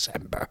of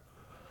December.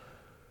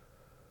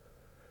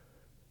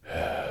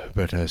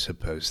 But I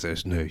suppose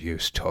there's no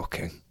use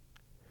talking.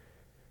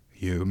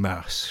 You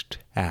must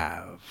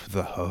have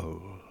the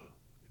whole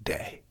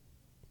day.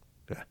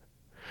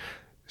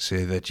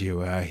 See that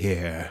you are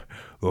here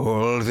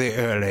all the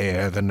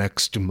earlier the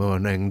next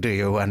morning, do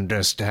you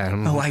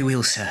understand? Oh, I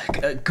will, sir.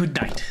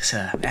 Good night,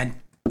 sir, and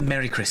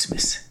Merry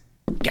Christmas.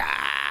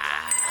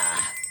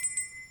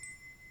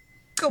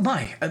 Oh,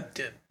 my.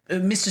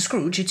 Mr.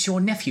 Scrooge, it's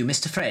your nephew,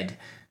 Mr. Fred.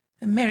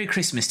 Merry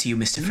Christmas to you,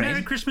 Mr. Fred.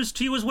 Merry Christmas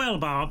to you as well,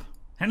 Bob.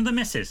 And the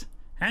missus.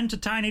 And to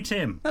Tiny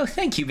Tim. Oh,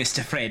 thank you,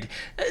 Mr. Fred.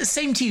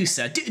 Same to you,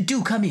 sir.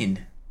 Do come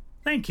in.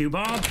 Thank you,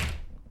 Bob.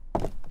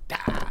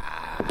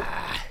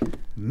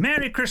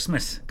 Merry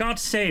Christmas. God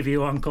save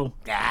you, Uncle.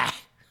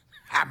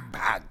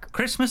 Humbug.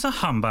 Christmas a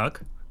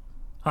humbug?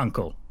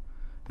 Uncle,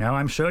 now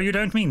I'm sure you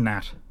don't mean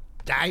that.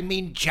 I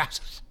mean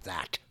just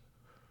that.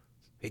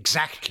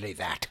 Exactly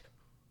that.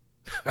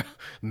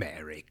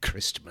 Merry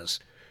Christmas.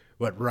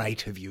 What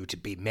right have you to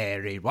be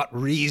merry? What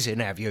reason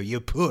have you? You're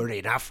poor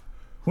enough.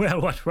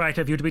 Well, what right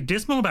have you to be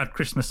dismal about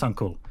Christmas,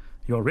 Uncle?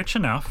 You're rich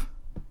enough.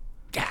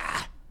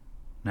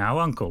 Now,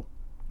 Uncle,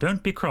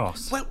 don't be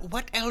cross. Well,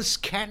 what else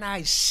can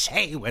I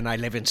say when I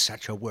live in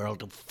such a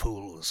world of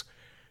fools?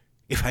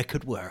 If I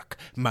could work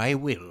my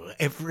will,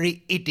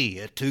 every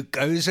idiot who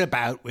goes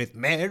about with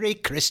Merry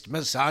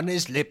Christmas on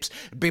his lips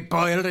would be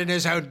boiled in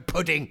his own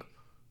pudding,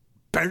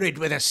 buried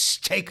with a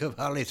stake of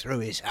holly through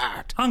his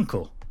heart.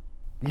 Uncle.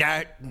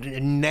 Now,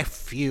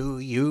 nephew,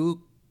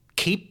 you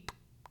keep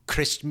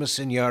Christmas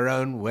in your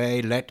own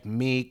way. Let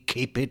me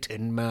keep it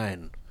in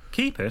mine.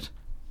 Keep it?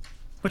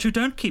 But you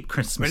don't keep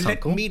Christmas, well,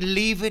 Uncle. Let me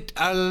leave it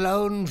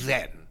alone,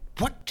 then.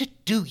 What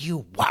do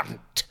you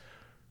want?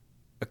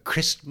 A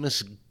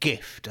Christmas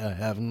gift, I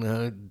have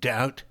no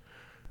doubt.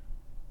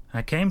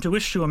 I came to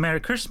wish you a Merry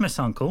Christmas,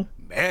 Uncle.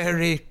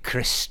 Merry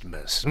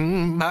Christmas.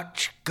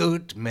 Much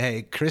good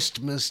may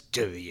Christmas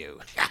do you.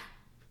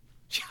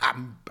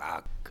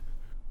 Humbug.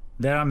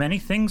 There are many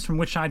things from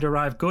which I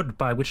derive good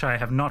by which I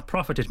have not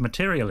profited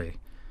materially.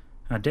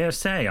 I dare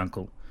say,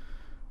 Uncle.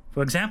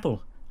 For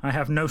example, I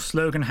have no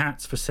slogan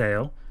hats for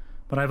sale,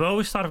 but I've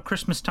always thought of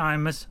Christmas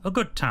time as a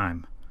good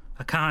time,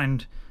 a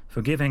kind,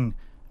 forgiving,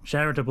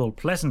 charitable,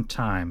 pleasant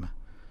time.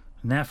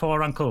 And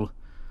therefore, Uncle,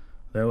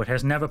 though it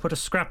has never put a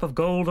scrap of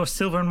gold or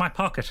silver in my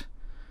pocket,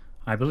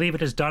 I believe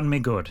it has done me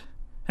good,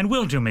 and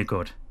will do me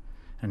good,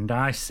 and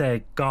I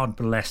say God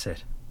bless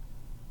it.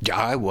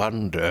 I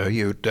wonder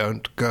you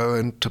don't go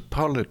into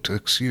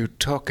politics. You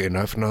talk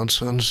enough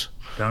nonsense.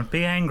 Don't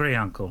be angry,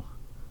 Uncle.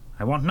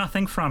 I want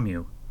nothing from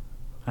you.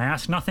 I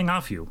ask nothing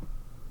of you.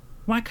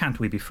 Why can't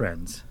we be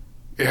friends?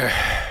 Yeah.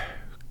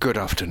 Good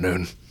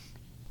afternoon.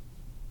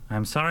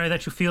 I'm sorry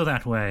that you feel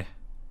that way.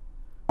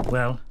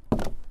 Well,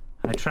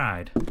 I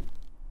tried.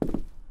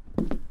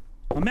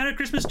 A Merry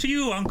Christmas to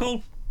you,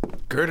 Uncle.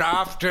 Good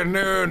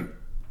afternoon.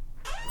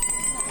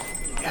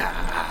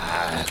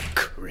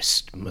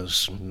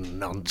 Christmas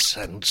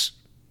nonsense.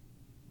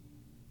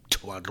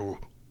 Twaddle.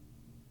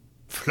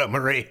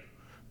 Flummery.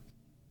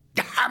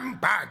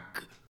 Humbug!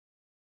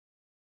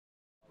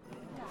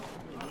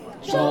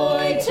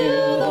 Joy to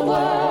the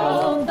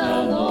world,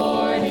 the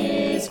Lord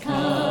is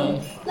come.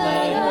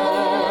 Let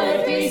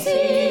earth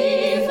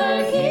receive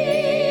her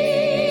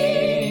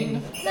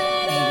King.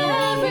 Let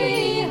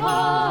every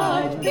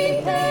heart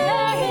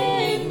prepare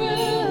him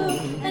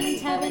room, and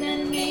heaven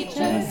and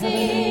nature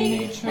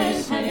sing,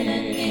 and heaven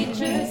and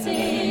nature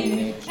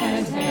sing,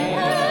 and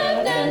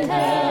heaven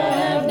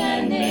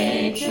and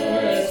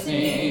nature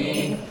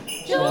sing.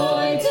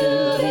 Joy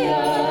to the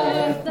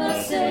earth,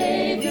 the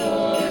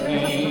Savior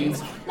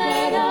reigns.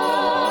 Let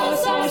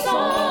us our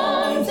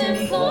songs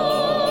employ,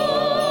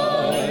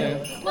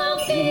 while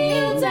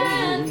fields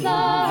and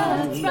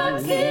floods,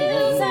 rocks,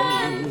 hills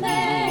and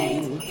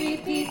plains,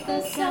 repeat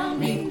the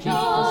sounding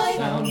joy,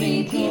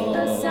 repeat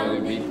the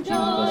sounding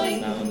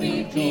joy,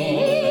 repeat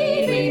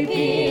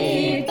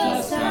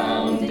the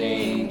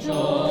sounding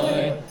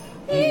joy.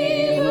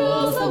 He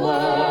rules the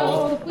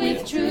world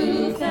with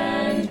truth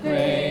and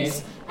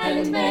grace,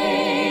 and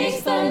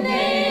makes the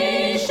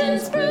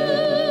nations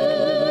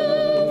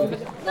prove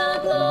the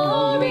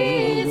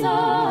glories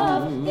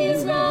of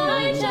his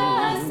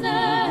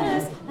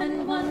righteousness,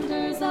 and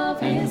wonders of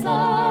his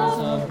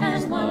love,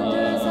 and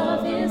wonders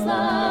of his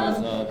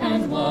love,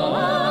 and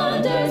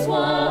wonders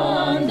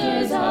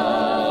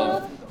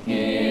of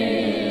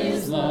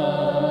his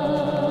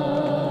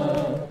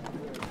love.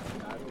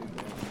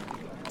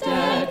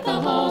 Deck the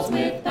halls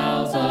with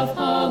boughs of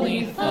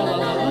holly, fa la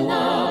la la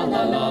la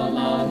la la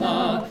la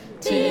la.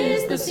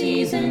 'Tis the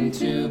season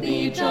to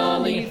be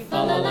jolly,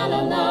 fa la la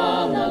la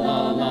la la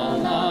la la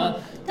la.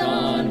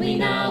 Don we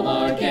now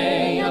our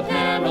gay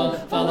apparel,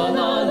 fa la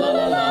la la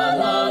la la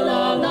la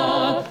la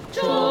la.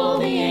 Joel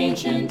the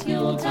ancient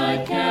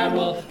Yuletide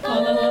carol, fa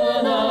la la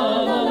la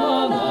la la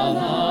la la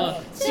la.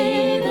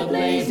 See the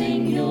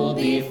blazing Yule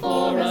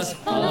before us,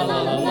 fa la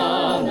la la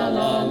la la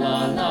la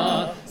la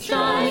la.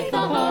 Strike the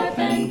harp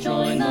and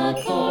join the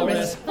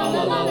chorus, fa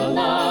la la la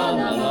la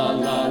la la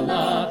la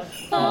la.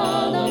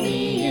 Follow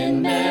me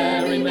in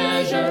merry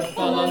measure,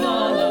 fa la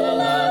la la la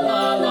la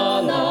la la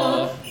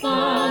la.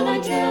 While I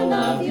tell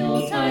of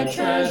Yuletide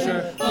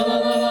treasure, fa la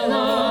la la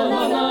la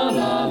la la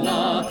la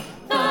la.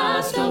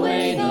 Fast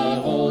away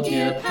the old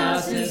year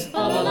passes, fa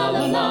la la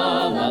la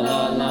la la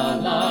la la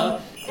la.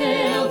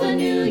 Hail the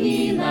new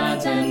ye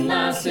lads and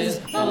lasses,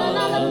 fa la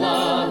la la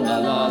la la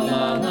la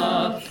la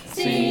la.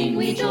 Sing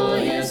we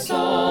joyous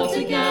all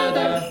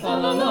together, fa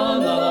la la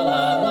la la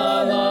la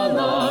la la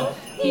la.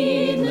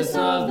 Heedless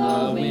of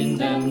the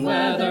wind and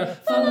weather,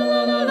 fa la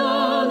la la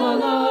la la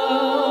la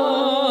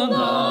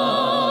la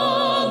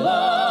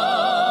la.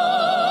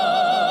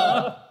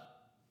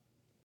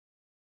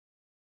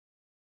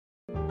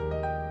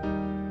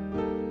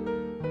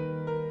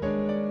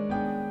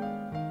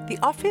 The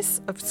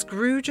office of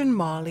Scrooge and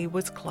Marley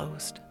was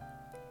closed.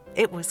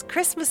 It was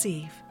Christmas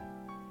Eve.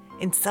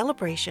 In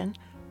celebration,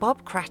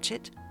 Bob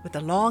Cratchit, with the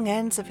long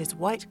ends of his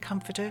white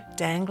comforter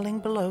dangling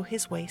below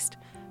his waist,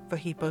 for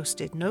he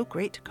boasted no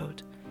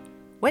greatcoat,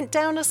 went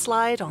down a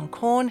slide on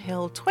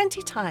Cornhill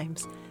 20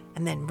 times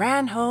and then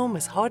ran home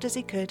as hard as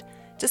he could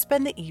to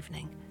spend the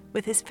evening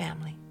with his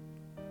family.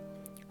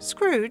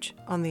 Scrooge,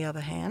 on the other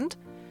hand,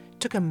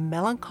 took a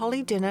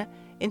melancholy dinner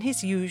in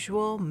his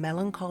usual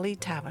melancholy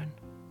tavern.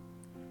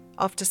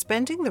 After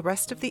spending the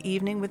rest of the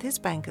evening with his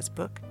banker's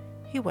book,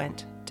 he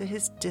went to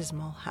his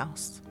dismal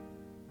house.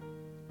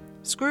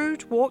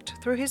 Scrooge walked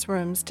through his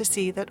rooms to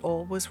see that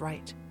all was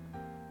right.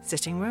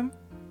 Sitting room,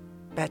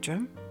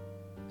 bedroom,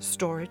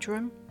 storage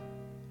room,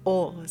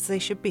 all as they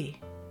should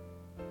be.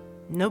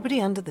 Nobody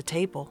under the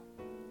table.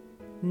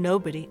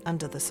 Nobody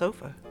under the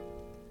sofa.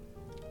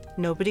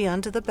 Nobody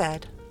under the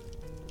bed.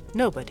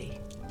 Nobody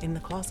in the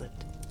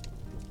closet.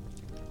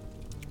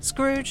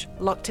 Scrooge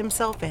locked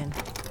himself in.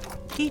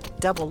 He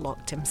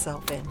double-locked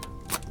himself in.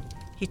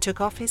 He took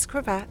off his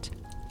cravat,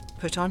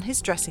 put on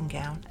his dressing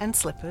gown and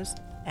slippers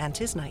and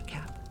his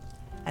nightcap,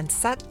 and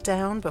sat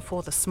down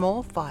before the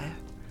small fire,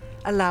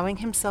 allowing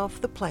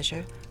himself the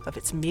pleasure of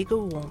its meagre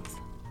warmth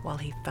while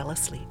he fell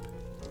asleep.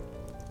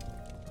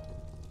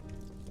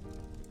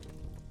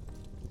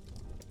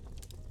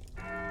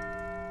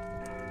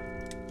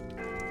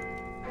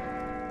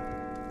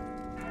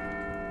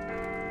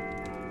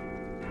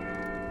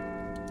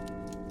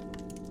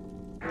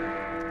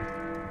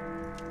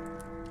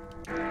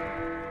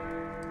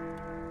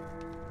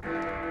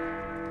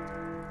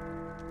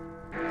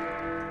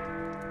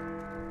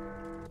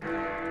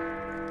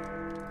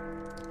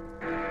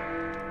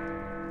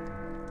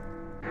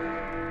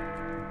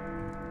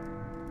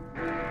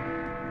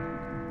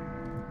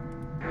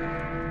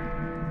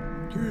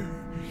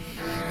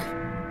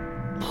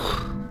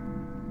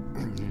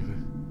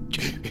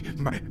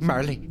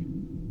 Marley?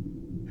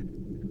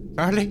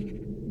 Marley?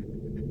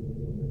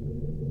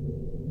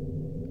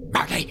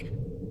 Marley!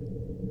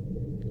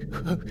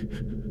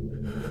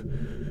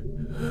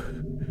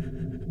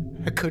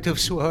 I could have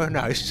sworn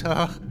I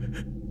saw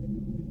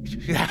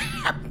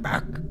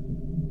humbug.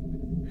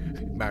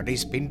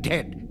 Marley's been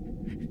dead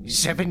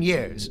 7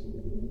 years.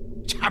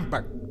 It's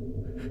humbug.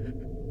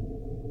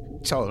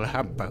 It's all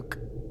humbug.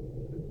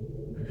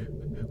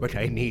 What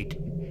I need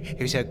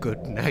is a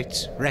good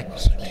night's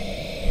rest.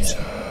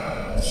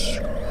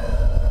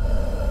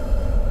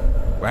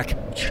 What?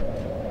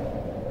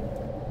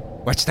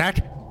 What's that?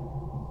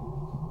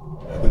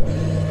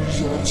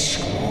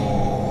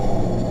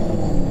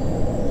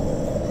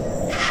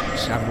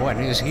 Someone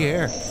is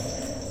here.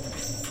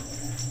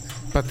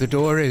 But the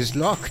door is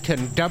locked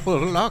and double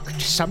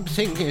locked.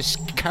 Something is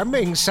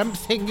coming.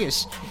 Something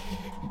is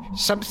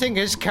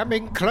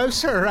coming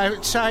closer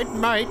outside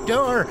my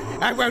door.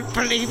 I won't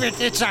believe it.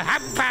 It's a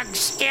humbug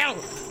still.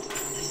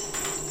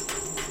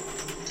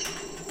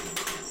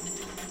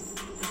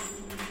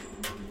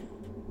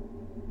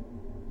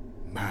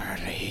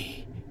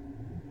 Marley.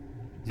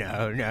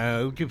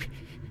 No.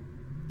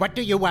 What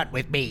do you want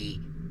with me?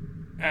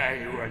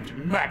 I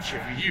want much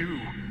of you,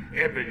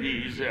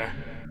 Ebenezer.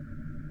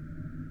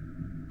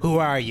 Who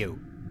are you?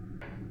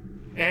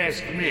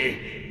 Ask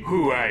me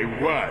who I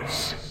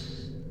was.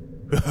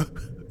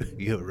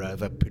 You're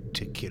rather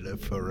particular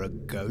for a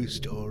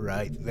ghost, all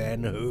right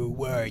then. Who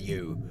were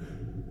you?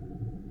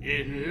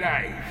 In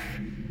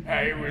life,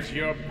 I was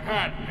your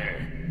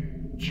partner,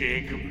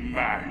 Jacob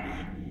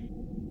Marley.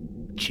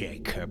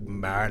 Jacob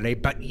Marley,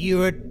 but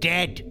you're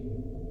dead.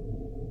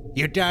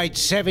 You died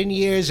 7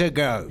 years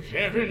ago.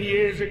 7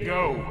 years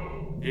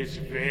ago, this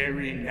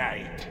very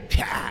night.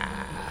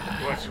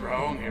 What's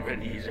wrong,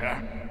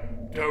 Ebenezer?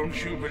 Don't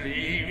you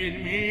believe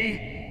in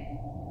me?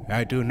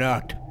 I do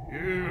not.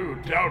 You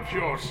doubt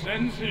your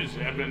senses,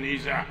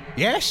 Ebenezer.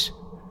 Yes,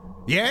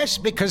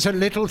 because a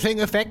little thing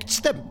affects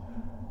them.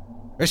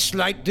 A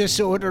slight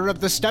disorder of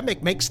the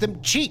stomach makes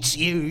them cheats.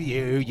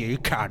 You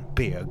can't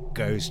be a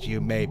ghost. You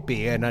may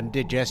be an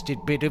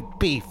undigested bit of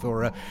beef,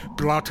 or a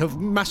blot of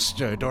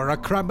mustard, or a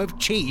crumb of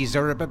cheese,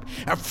 or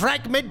a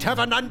fragment of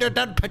an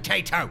underdone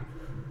potato.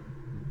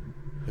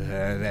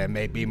 There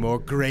may be more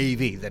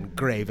gravy than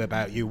grave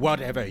about you,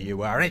 whatever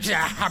you are. It's a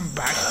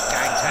humbug,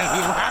 I tell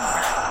you,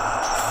 humbug!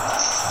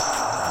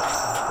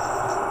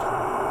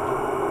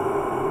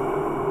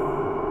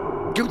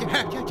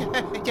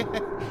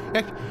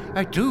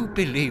 I do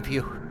believe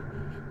you.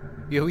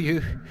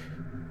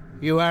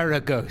 You are a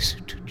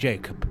ghost,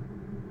 Jacob.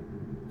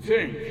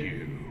 Thank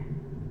you.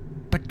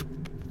 But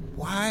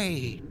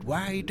why?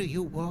 Why do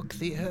you walk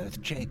the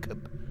earth,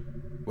 Jacob?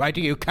 Why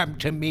do you come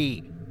to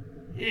me?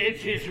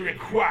 It is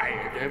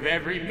required of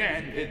every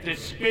man that the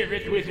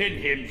spirit within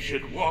him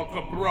should walk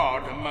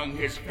abroad among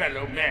his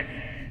fellow men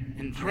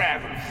and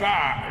travel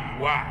far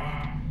and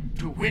wide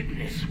to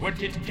witness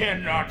what it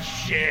cannot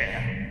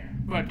share,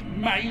 but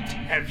might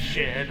have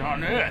shared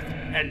on earth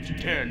and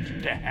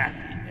turned to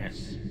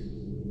happiness.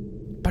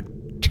 But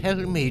tell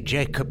me,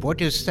 Jacob,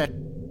 what is that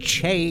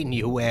chain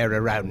you wear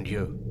around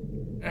you?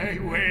 I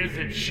wear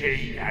the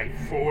chain I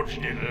forged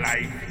in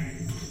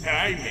life.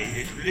 I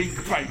made it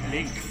link by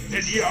link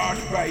and yard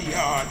by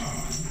yard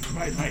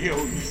by my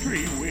own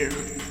free will.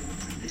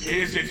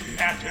 Is its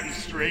pattern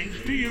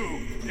strange to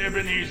you,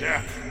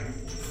 Ebenezer?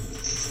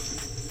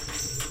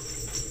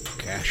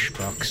 Cash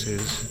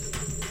boxes,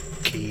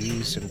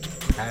 keys and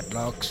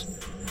padlocks,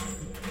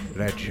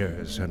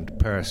 ledgers and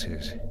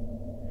purses.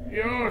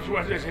 Yours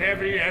was as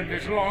heavy and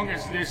as long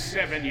as this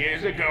 7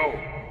 years ago.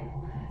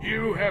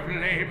 You have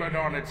labored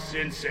on it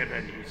since,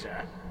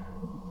 Ebenezer.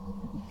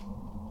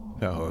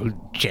 Oh,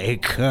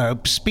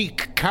 Jacob,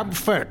 speak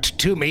comfort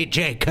to me,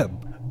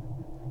 Jacob.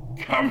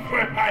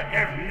 Comfort I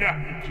have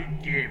nothing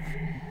to give.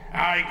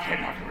 I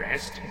cannot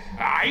rest.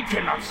 I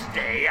cannot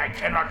stay. I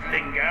cannot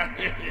linger.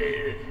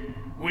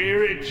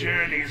 Weary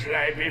journeys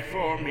lie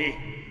before me.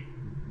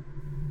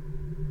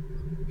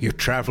 You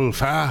travel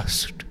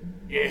fast?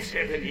 Yes,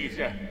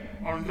 Ebenezer,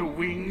 on the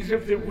wings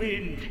of the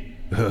wind.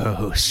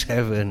 Oh,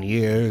 7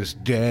 years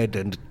dead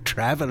and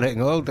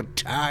traveling all the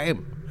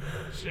time.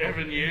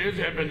 7 years,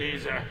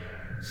 Ebenezer.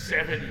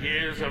 7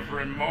 years of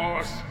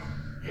remorse.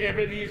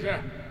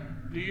 Ebenezer,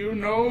 do you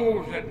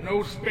know that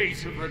no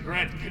space of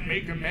regret can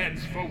make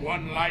amends for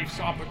one life's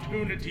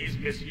opportunities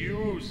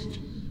misused?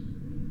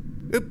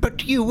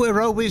 But you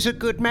were always a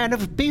good man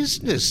of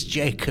business,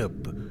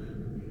 Jacob.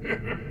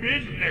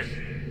 Business?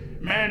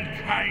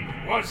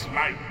 Mankind was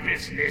my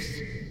business.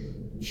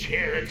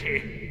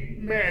 Charity,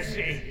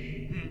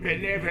 mercy,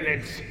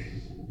 benevolence,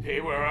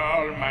 they were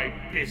all my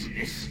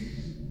business.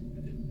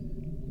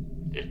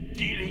 The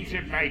dealings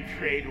of my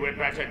trade were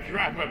but a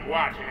drop of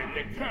water in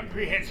the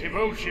comprehensive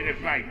ocean of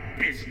my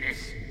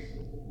business.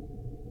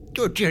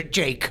 Oh,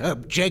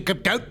 Jacob,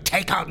 don't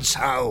take on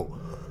so.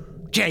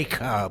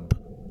 Jacob.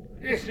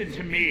 Listen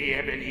to me,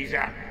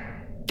 Ebenezer.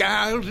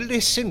 I'll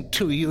listen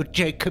to you,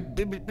 Jacob.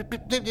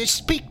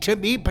 Speak to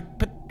me,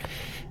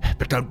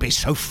 but don't be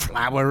so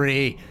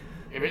flowery.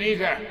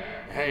 Ebenezer,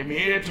 I'm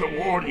here to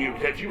warn you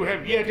that you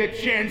have yet a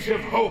chance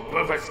of hope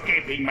of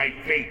escaping my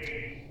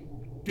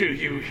fate. Do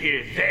you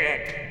hear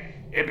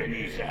that,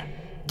 Ebenezer?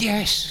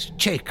 Yes,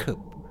 Jacob.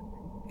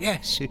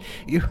 Yes,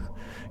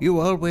 you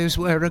always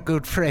were a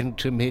good friend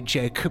to me,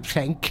 Jacob.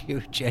 Thank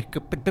you,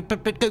 Jacob.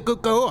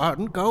 But go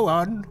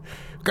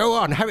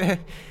on.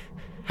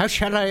 How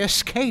shall I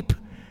escape?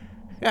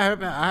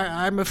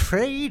 I'm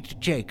afraid,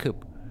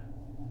 Jacob.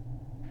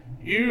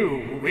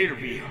 You will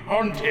be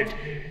haunted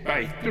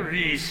by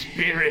 3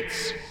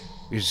 spirits.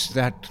 Is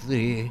that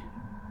the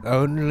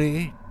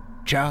only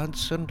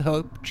chance and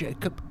hope,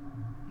 Jacob?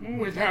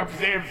 Without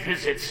their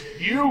visits,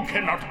 you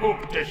cannot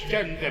hope to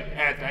shun the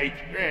path I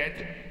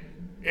tread.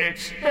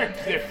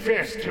 Expect the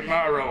first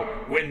tomorrow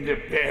when the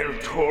bell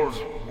tolls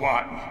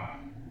 1.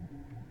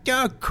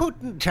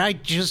 Couldn't I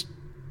just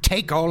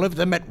take all of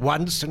them at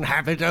once and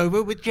have it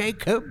over with,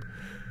 Jacob?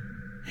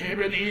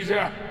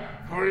 Ebenezer,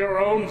 for your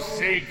own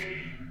sake,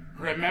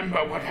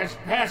 remember what has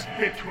passed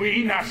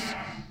between us.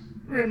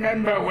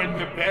 Remember when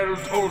the bell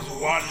tolls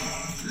 1.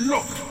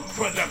 Look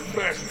for the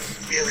first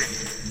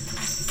spirit.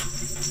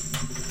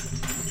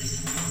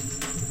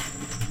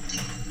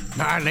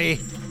 Marley!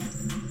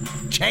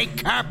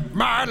 Jacob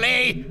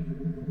Marley!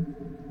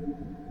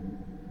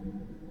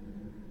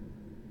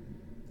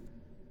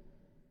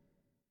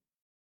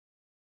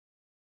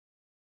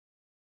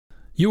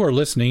 You are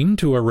listening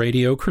to a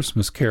Radio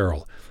Christmas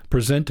Carol,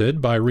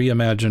 presented by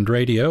Reimagined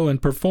Radio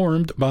and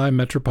performed by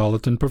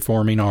Metropolitan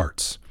Performing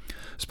Arts.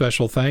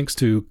 Special thanks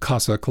to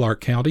Casa Clark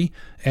County,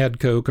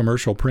 Adco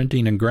Commercial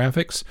Printing and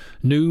Graphics,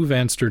 New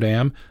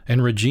Amsterdam,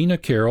 and Regina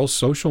Carroll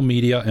Social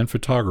Media and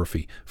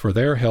Photography for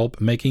their help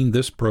making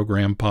this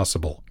program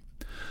possible.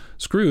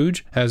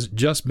 Scrooge has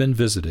just been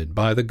visited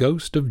by the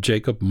ghost of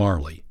Jacob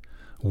Marley.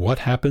 What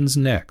happens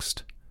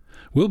next?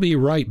 We'll be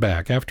right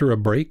back after a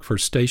break for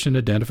station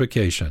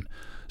identification.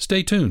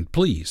 Stay tuned,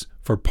 please,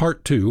 for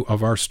part 2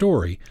 of our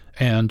story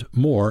and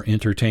more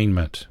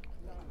entertainment.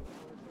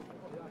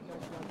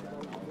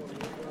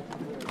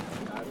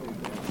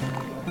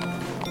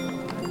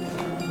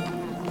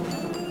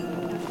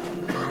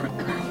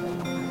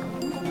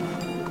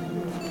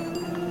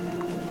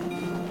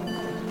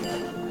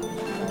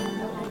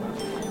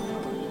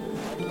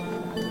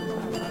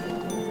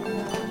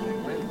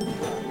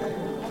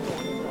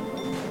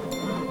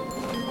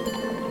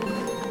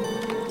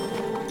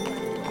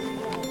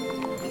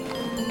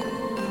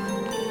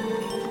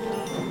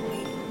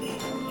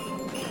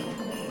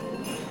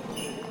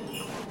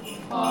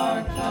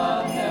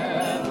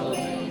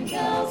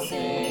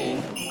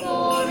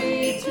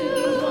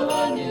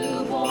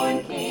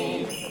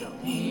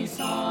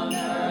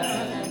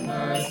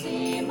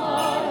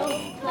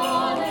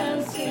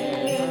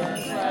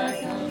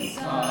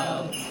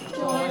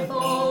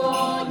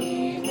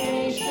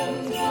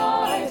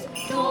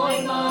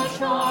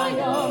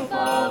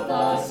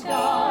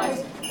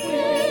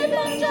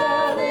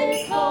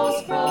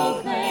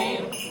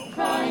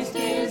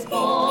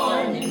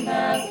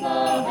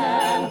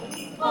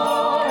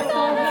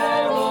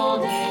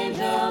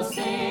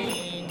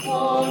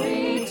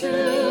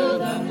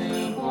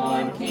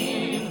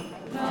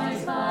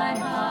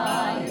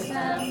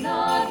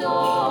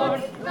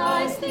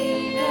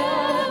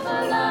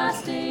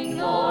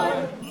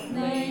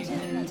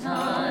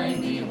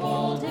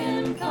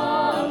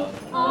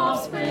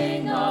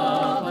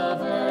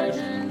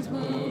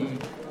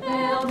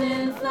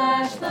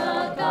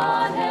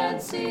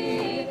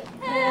 infancy,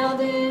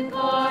 hailed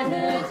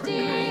incarnate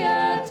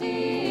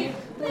deity,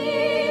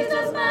 pleased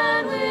as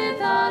man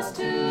with us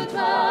to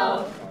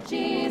dwell.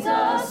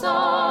 Jesus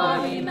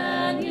our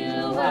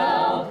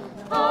Emmanuel,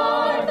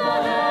 hark the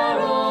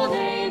herald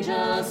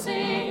angels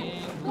sing,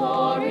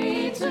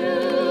 glory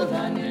to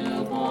the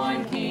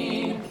newborn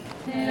King.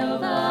 Hail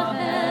the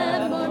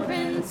heavenborn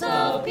Prince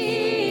of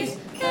Peace,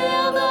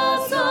 hail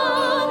the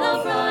Son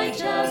of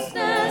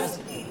Righteousness,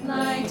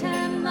 light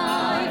and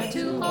life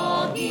to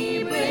all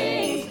he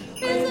brings,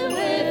 risen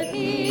with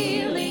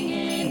healing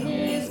in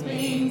his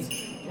wings.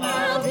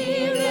 While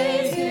he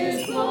lays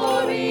his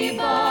glory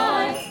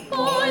by,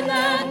 born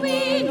that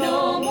we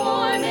no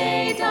more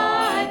may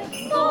die,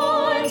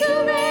 born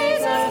to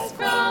raise us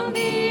from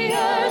the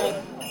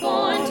earth,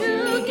 born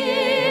to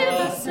give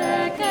a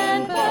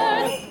second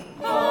birth.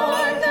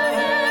 Hark the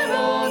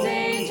herald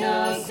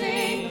angels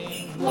sing,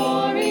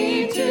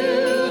 glory to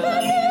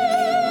the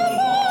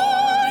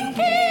newborn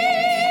King.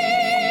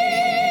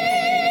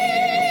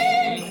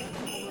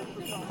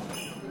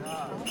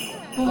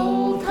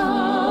 Oh,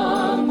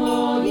 come,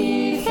 all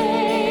ye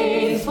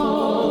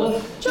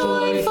faithful,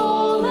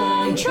 joyful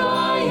and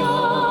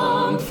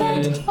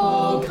triumphant.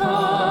 Oh,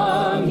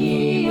 come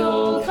ye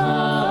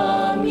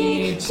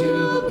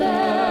to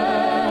Bethlehem.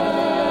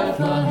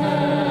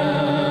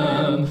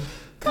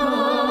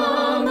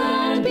 Come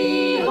and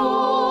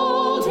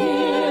behold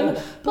him,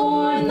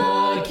 born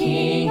the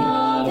King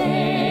of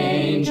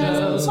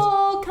angels.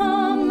 Oh,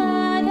 come,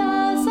 let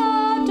us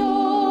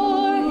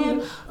adore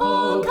him.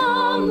 Oh,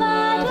 come,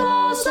 let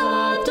us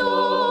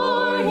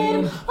adore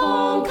him.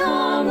 Oh,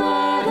 come,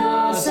 let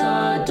us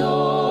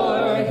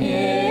adore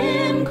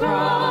him,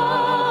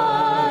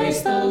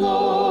 Christ the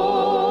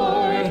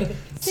Lord.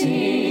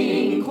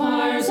 Sing,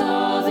 choirs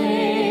of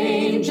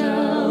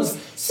angels,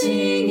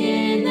 sing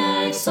in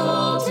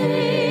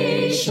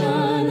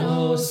exaltation.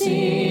 Oh,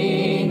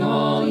 sing,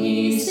 all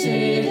ye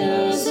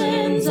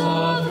citizens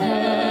of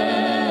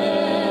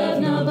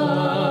heaven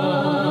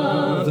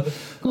above.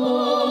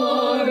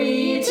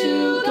 Glory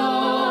to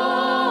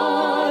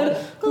God,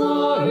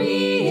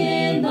 glory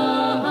in the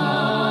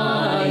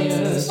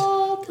highest.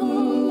 Oh,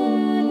 come,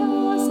 let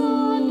us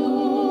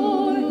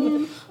adore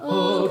him.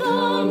 Oh,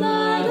 come,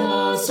 let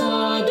us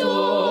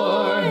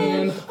adore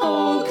him.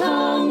 Oh,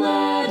 come,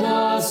 let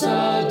us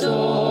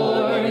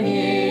adore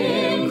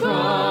him,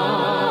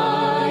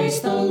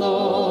 Christ the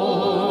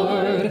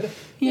Lord.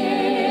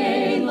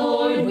 Yea,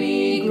 Lord,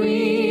 we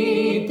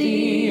greet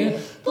thee,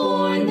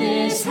 born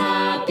this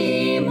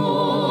happy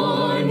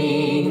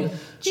morning.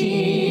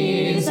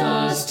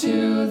 Jesus,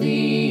 to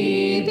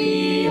thee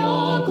be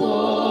all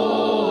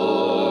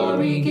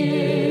glory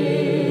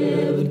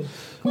given.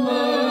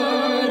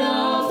 Word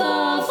of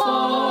the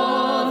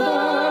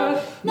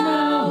Father,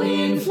 now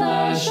in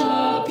flesh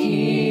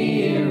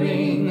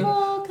appearing.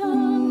 Oh,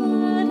 come,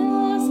 let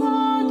us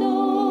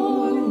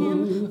adore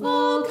him.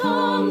 Oh,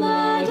 come,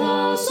 let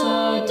us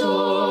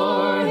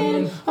adore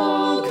him.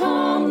 Oh,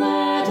 come,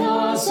 let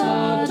us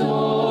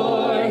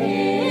adore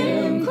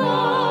him,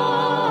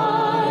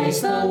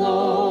 Christ the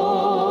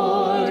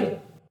Lord.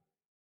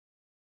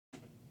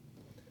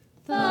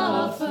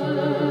 The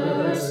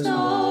first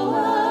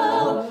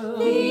Noel,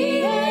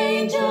 the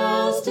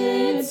angels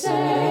did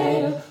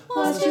say,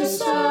 was to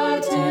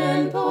start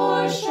and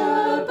poor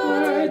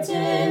shepherds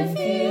in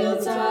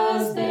fields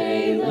as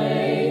they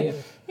lay,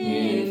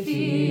 in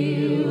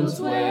fields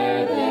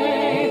where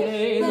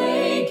they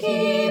lay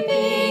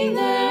keeping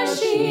their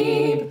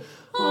sheep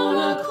on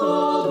a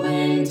cold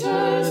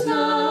winter's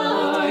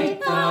night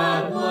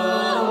that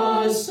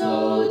was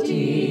so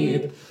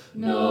deep.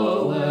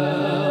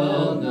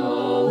 Noel,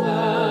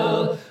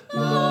 Noel,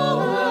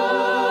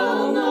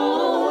 Noel,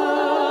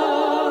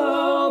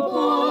 Noel,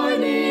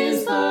 born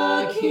is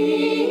the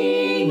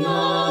King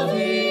of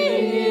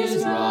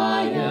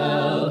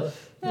Israel.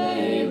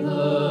 They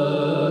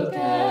looked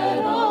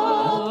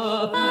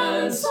up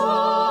and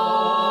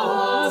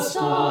saw a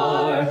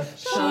star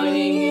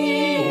shining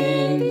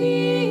in the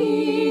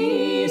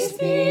east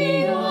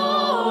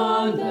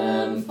beyond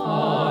them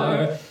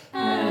far,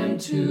 and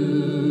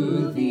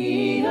to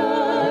the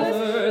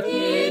earth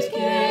it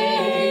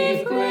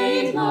gave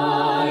great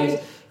light,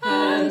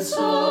 and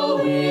so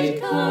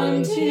it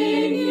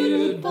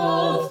continued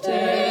both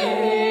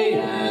day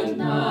and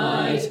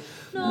night.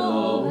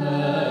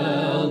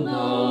 Noel,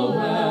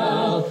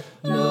 Noel,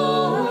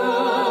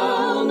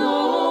 Noel,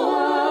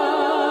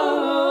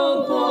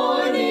 Noel,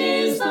 born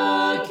is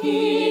the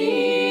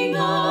King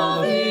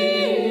of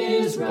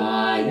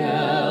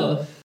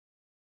Israel.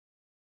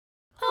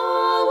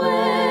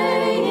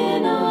 Away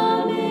in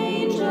a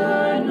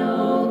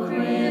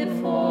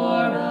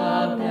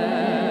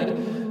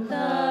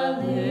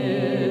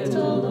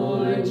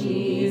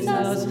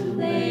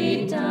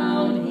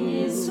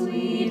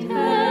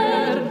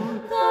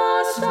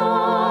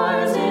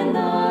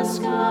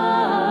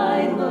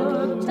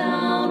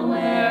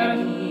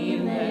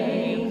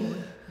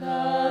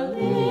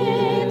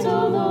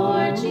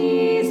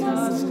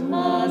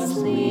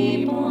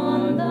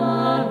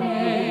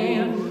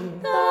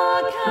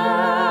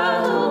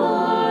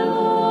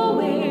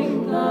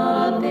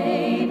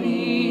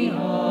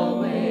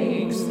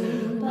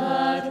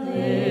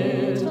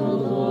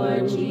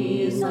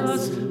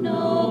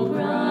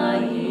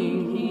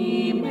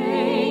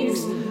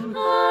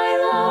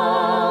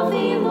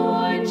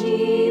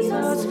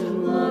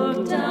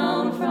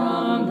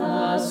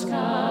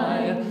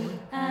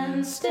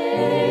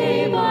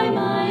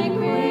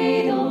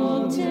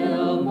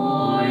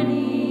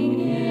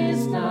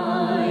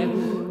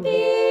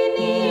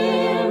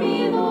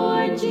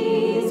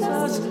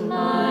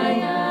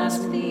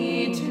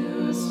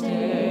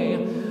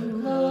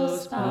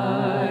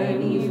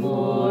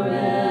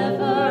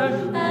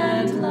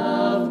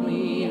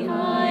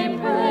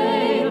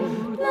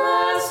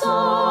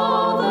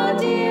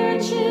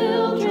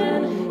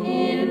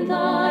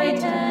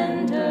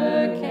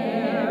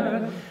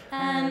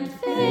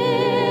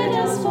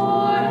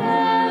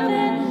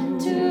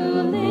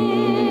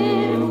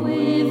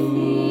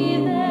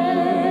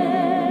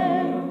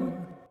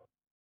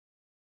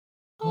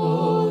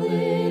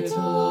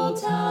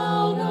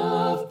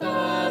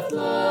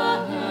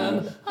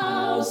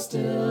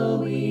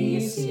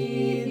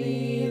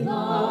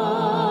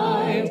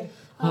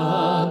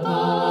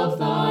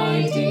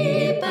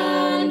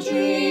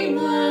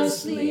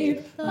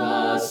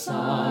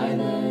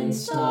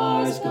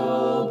stars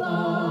go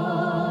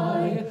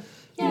by.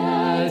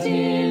 Yet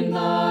in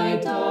thy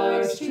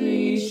dark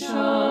street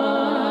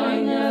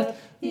shineth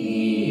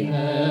the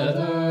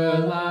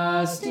everlasting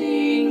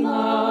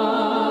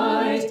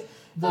light.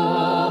 The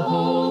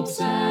hopes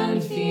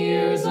and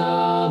fears of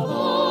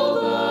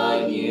all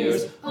the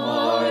years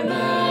are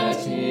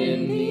met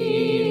in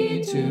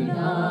thee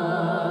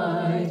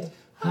tonight.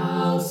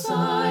 How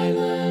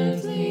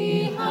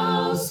silently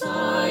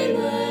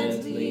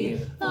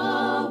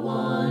the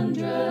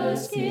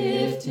wondrous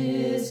gift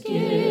is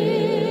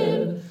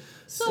given.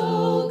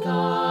 So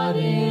God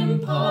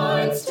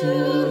imparts to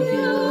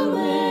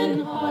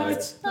human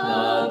hearts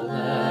the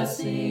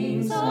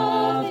blessings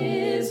of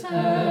his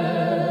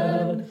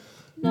heaven.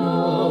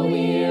 No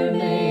ear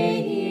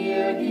may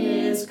hear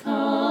his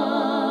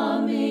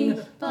coming,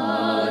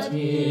 but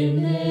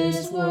in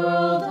this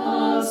world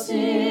of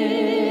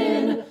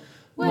sin,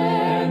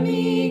 where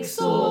meek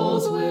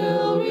souls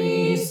will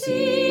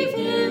receive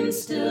him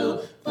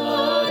still,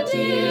 the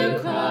dear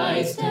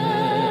Christ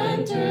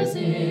enters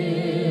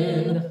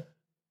in.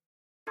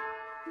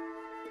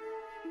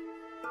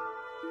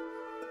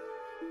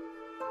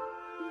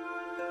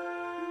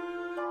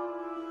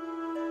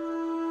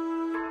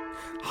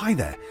 Hi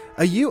there.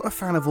 Are you a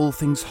fan of all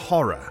things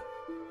horror?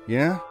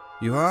 Yeah?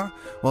 You are?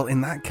 Well,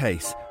 in that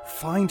case,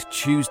 find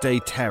Tuesday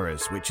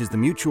Terrors, which is the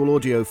Mutual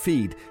audio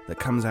feed that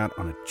comes out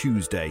on a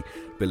Tuesday,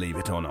 believe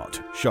it or not.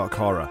 Shock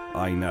horror,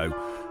 I know.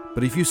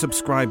 But if you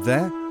subscribe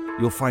there,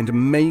 you'll find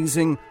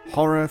amazing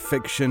horror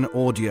fiction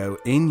audio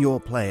in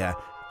your player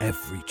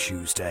every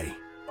Tuesday.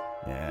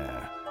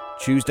 Yeah.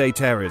 Tuesday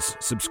Terrors.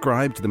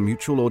 Subscribe to the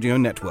Mutual Audio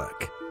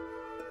Network.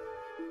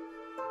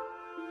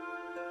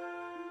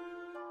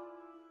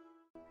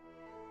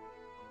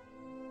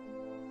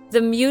 The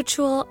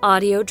Mutual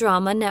Audio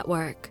Drama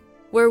Network,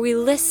 where we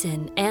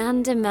listen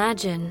and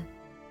imagine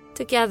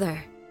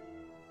together.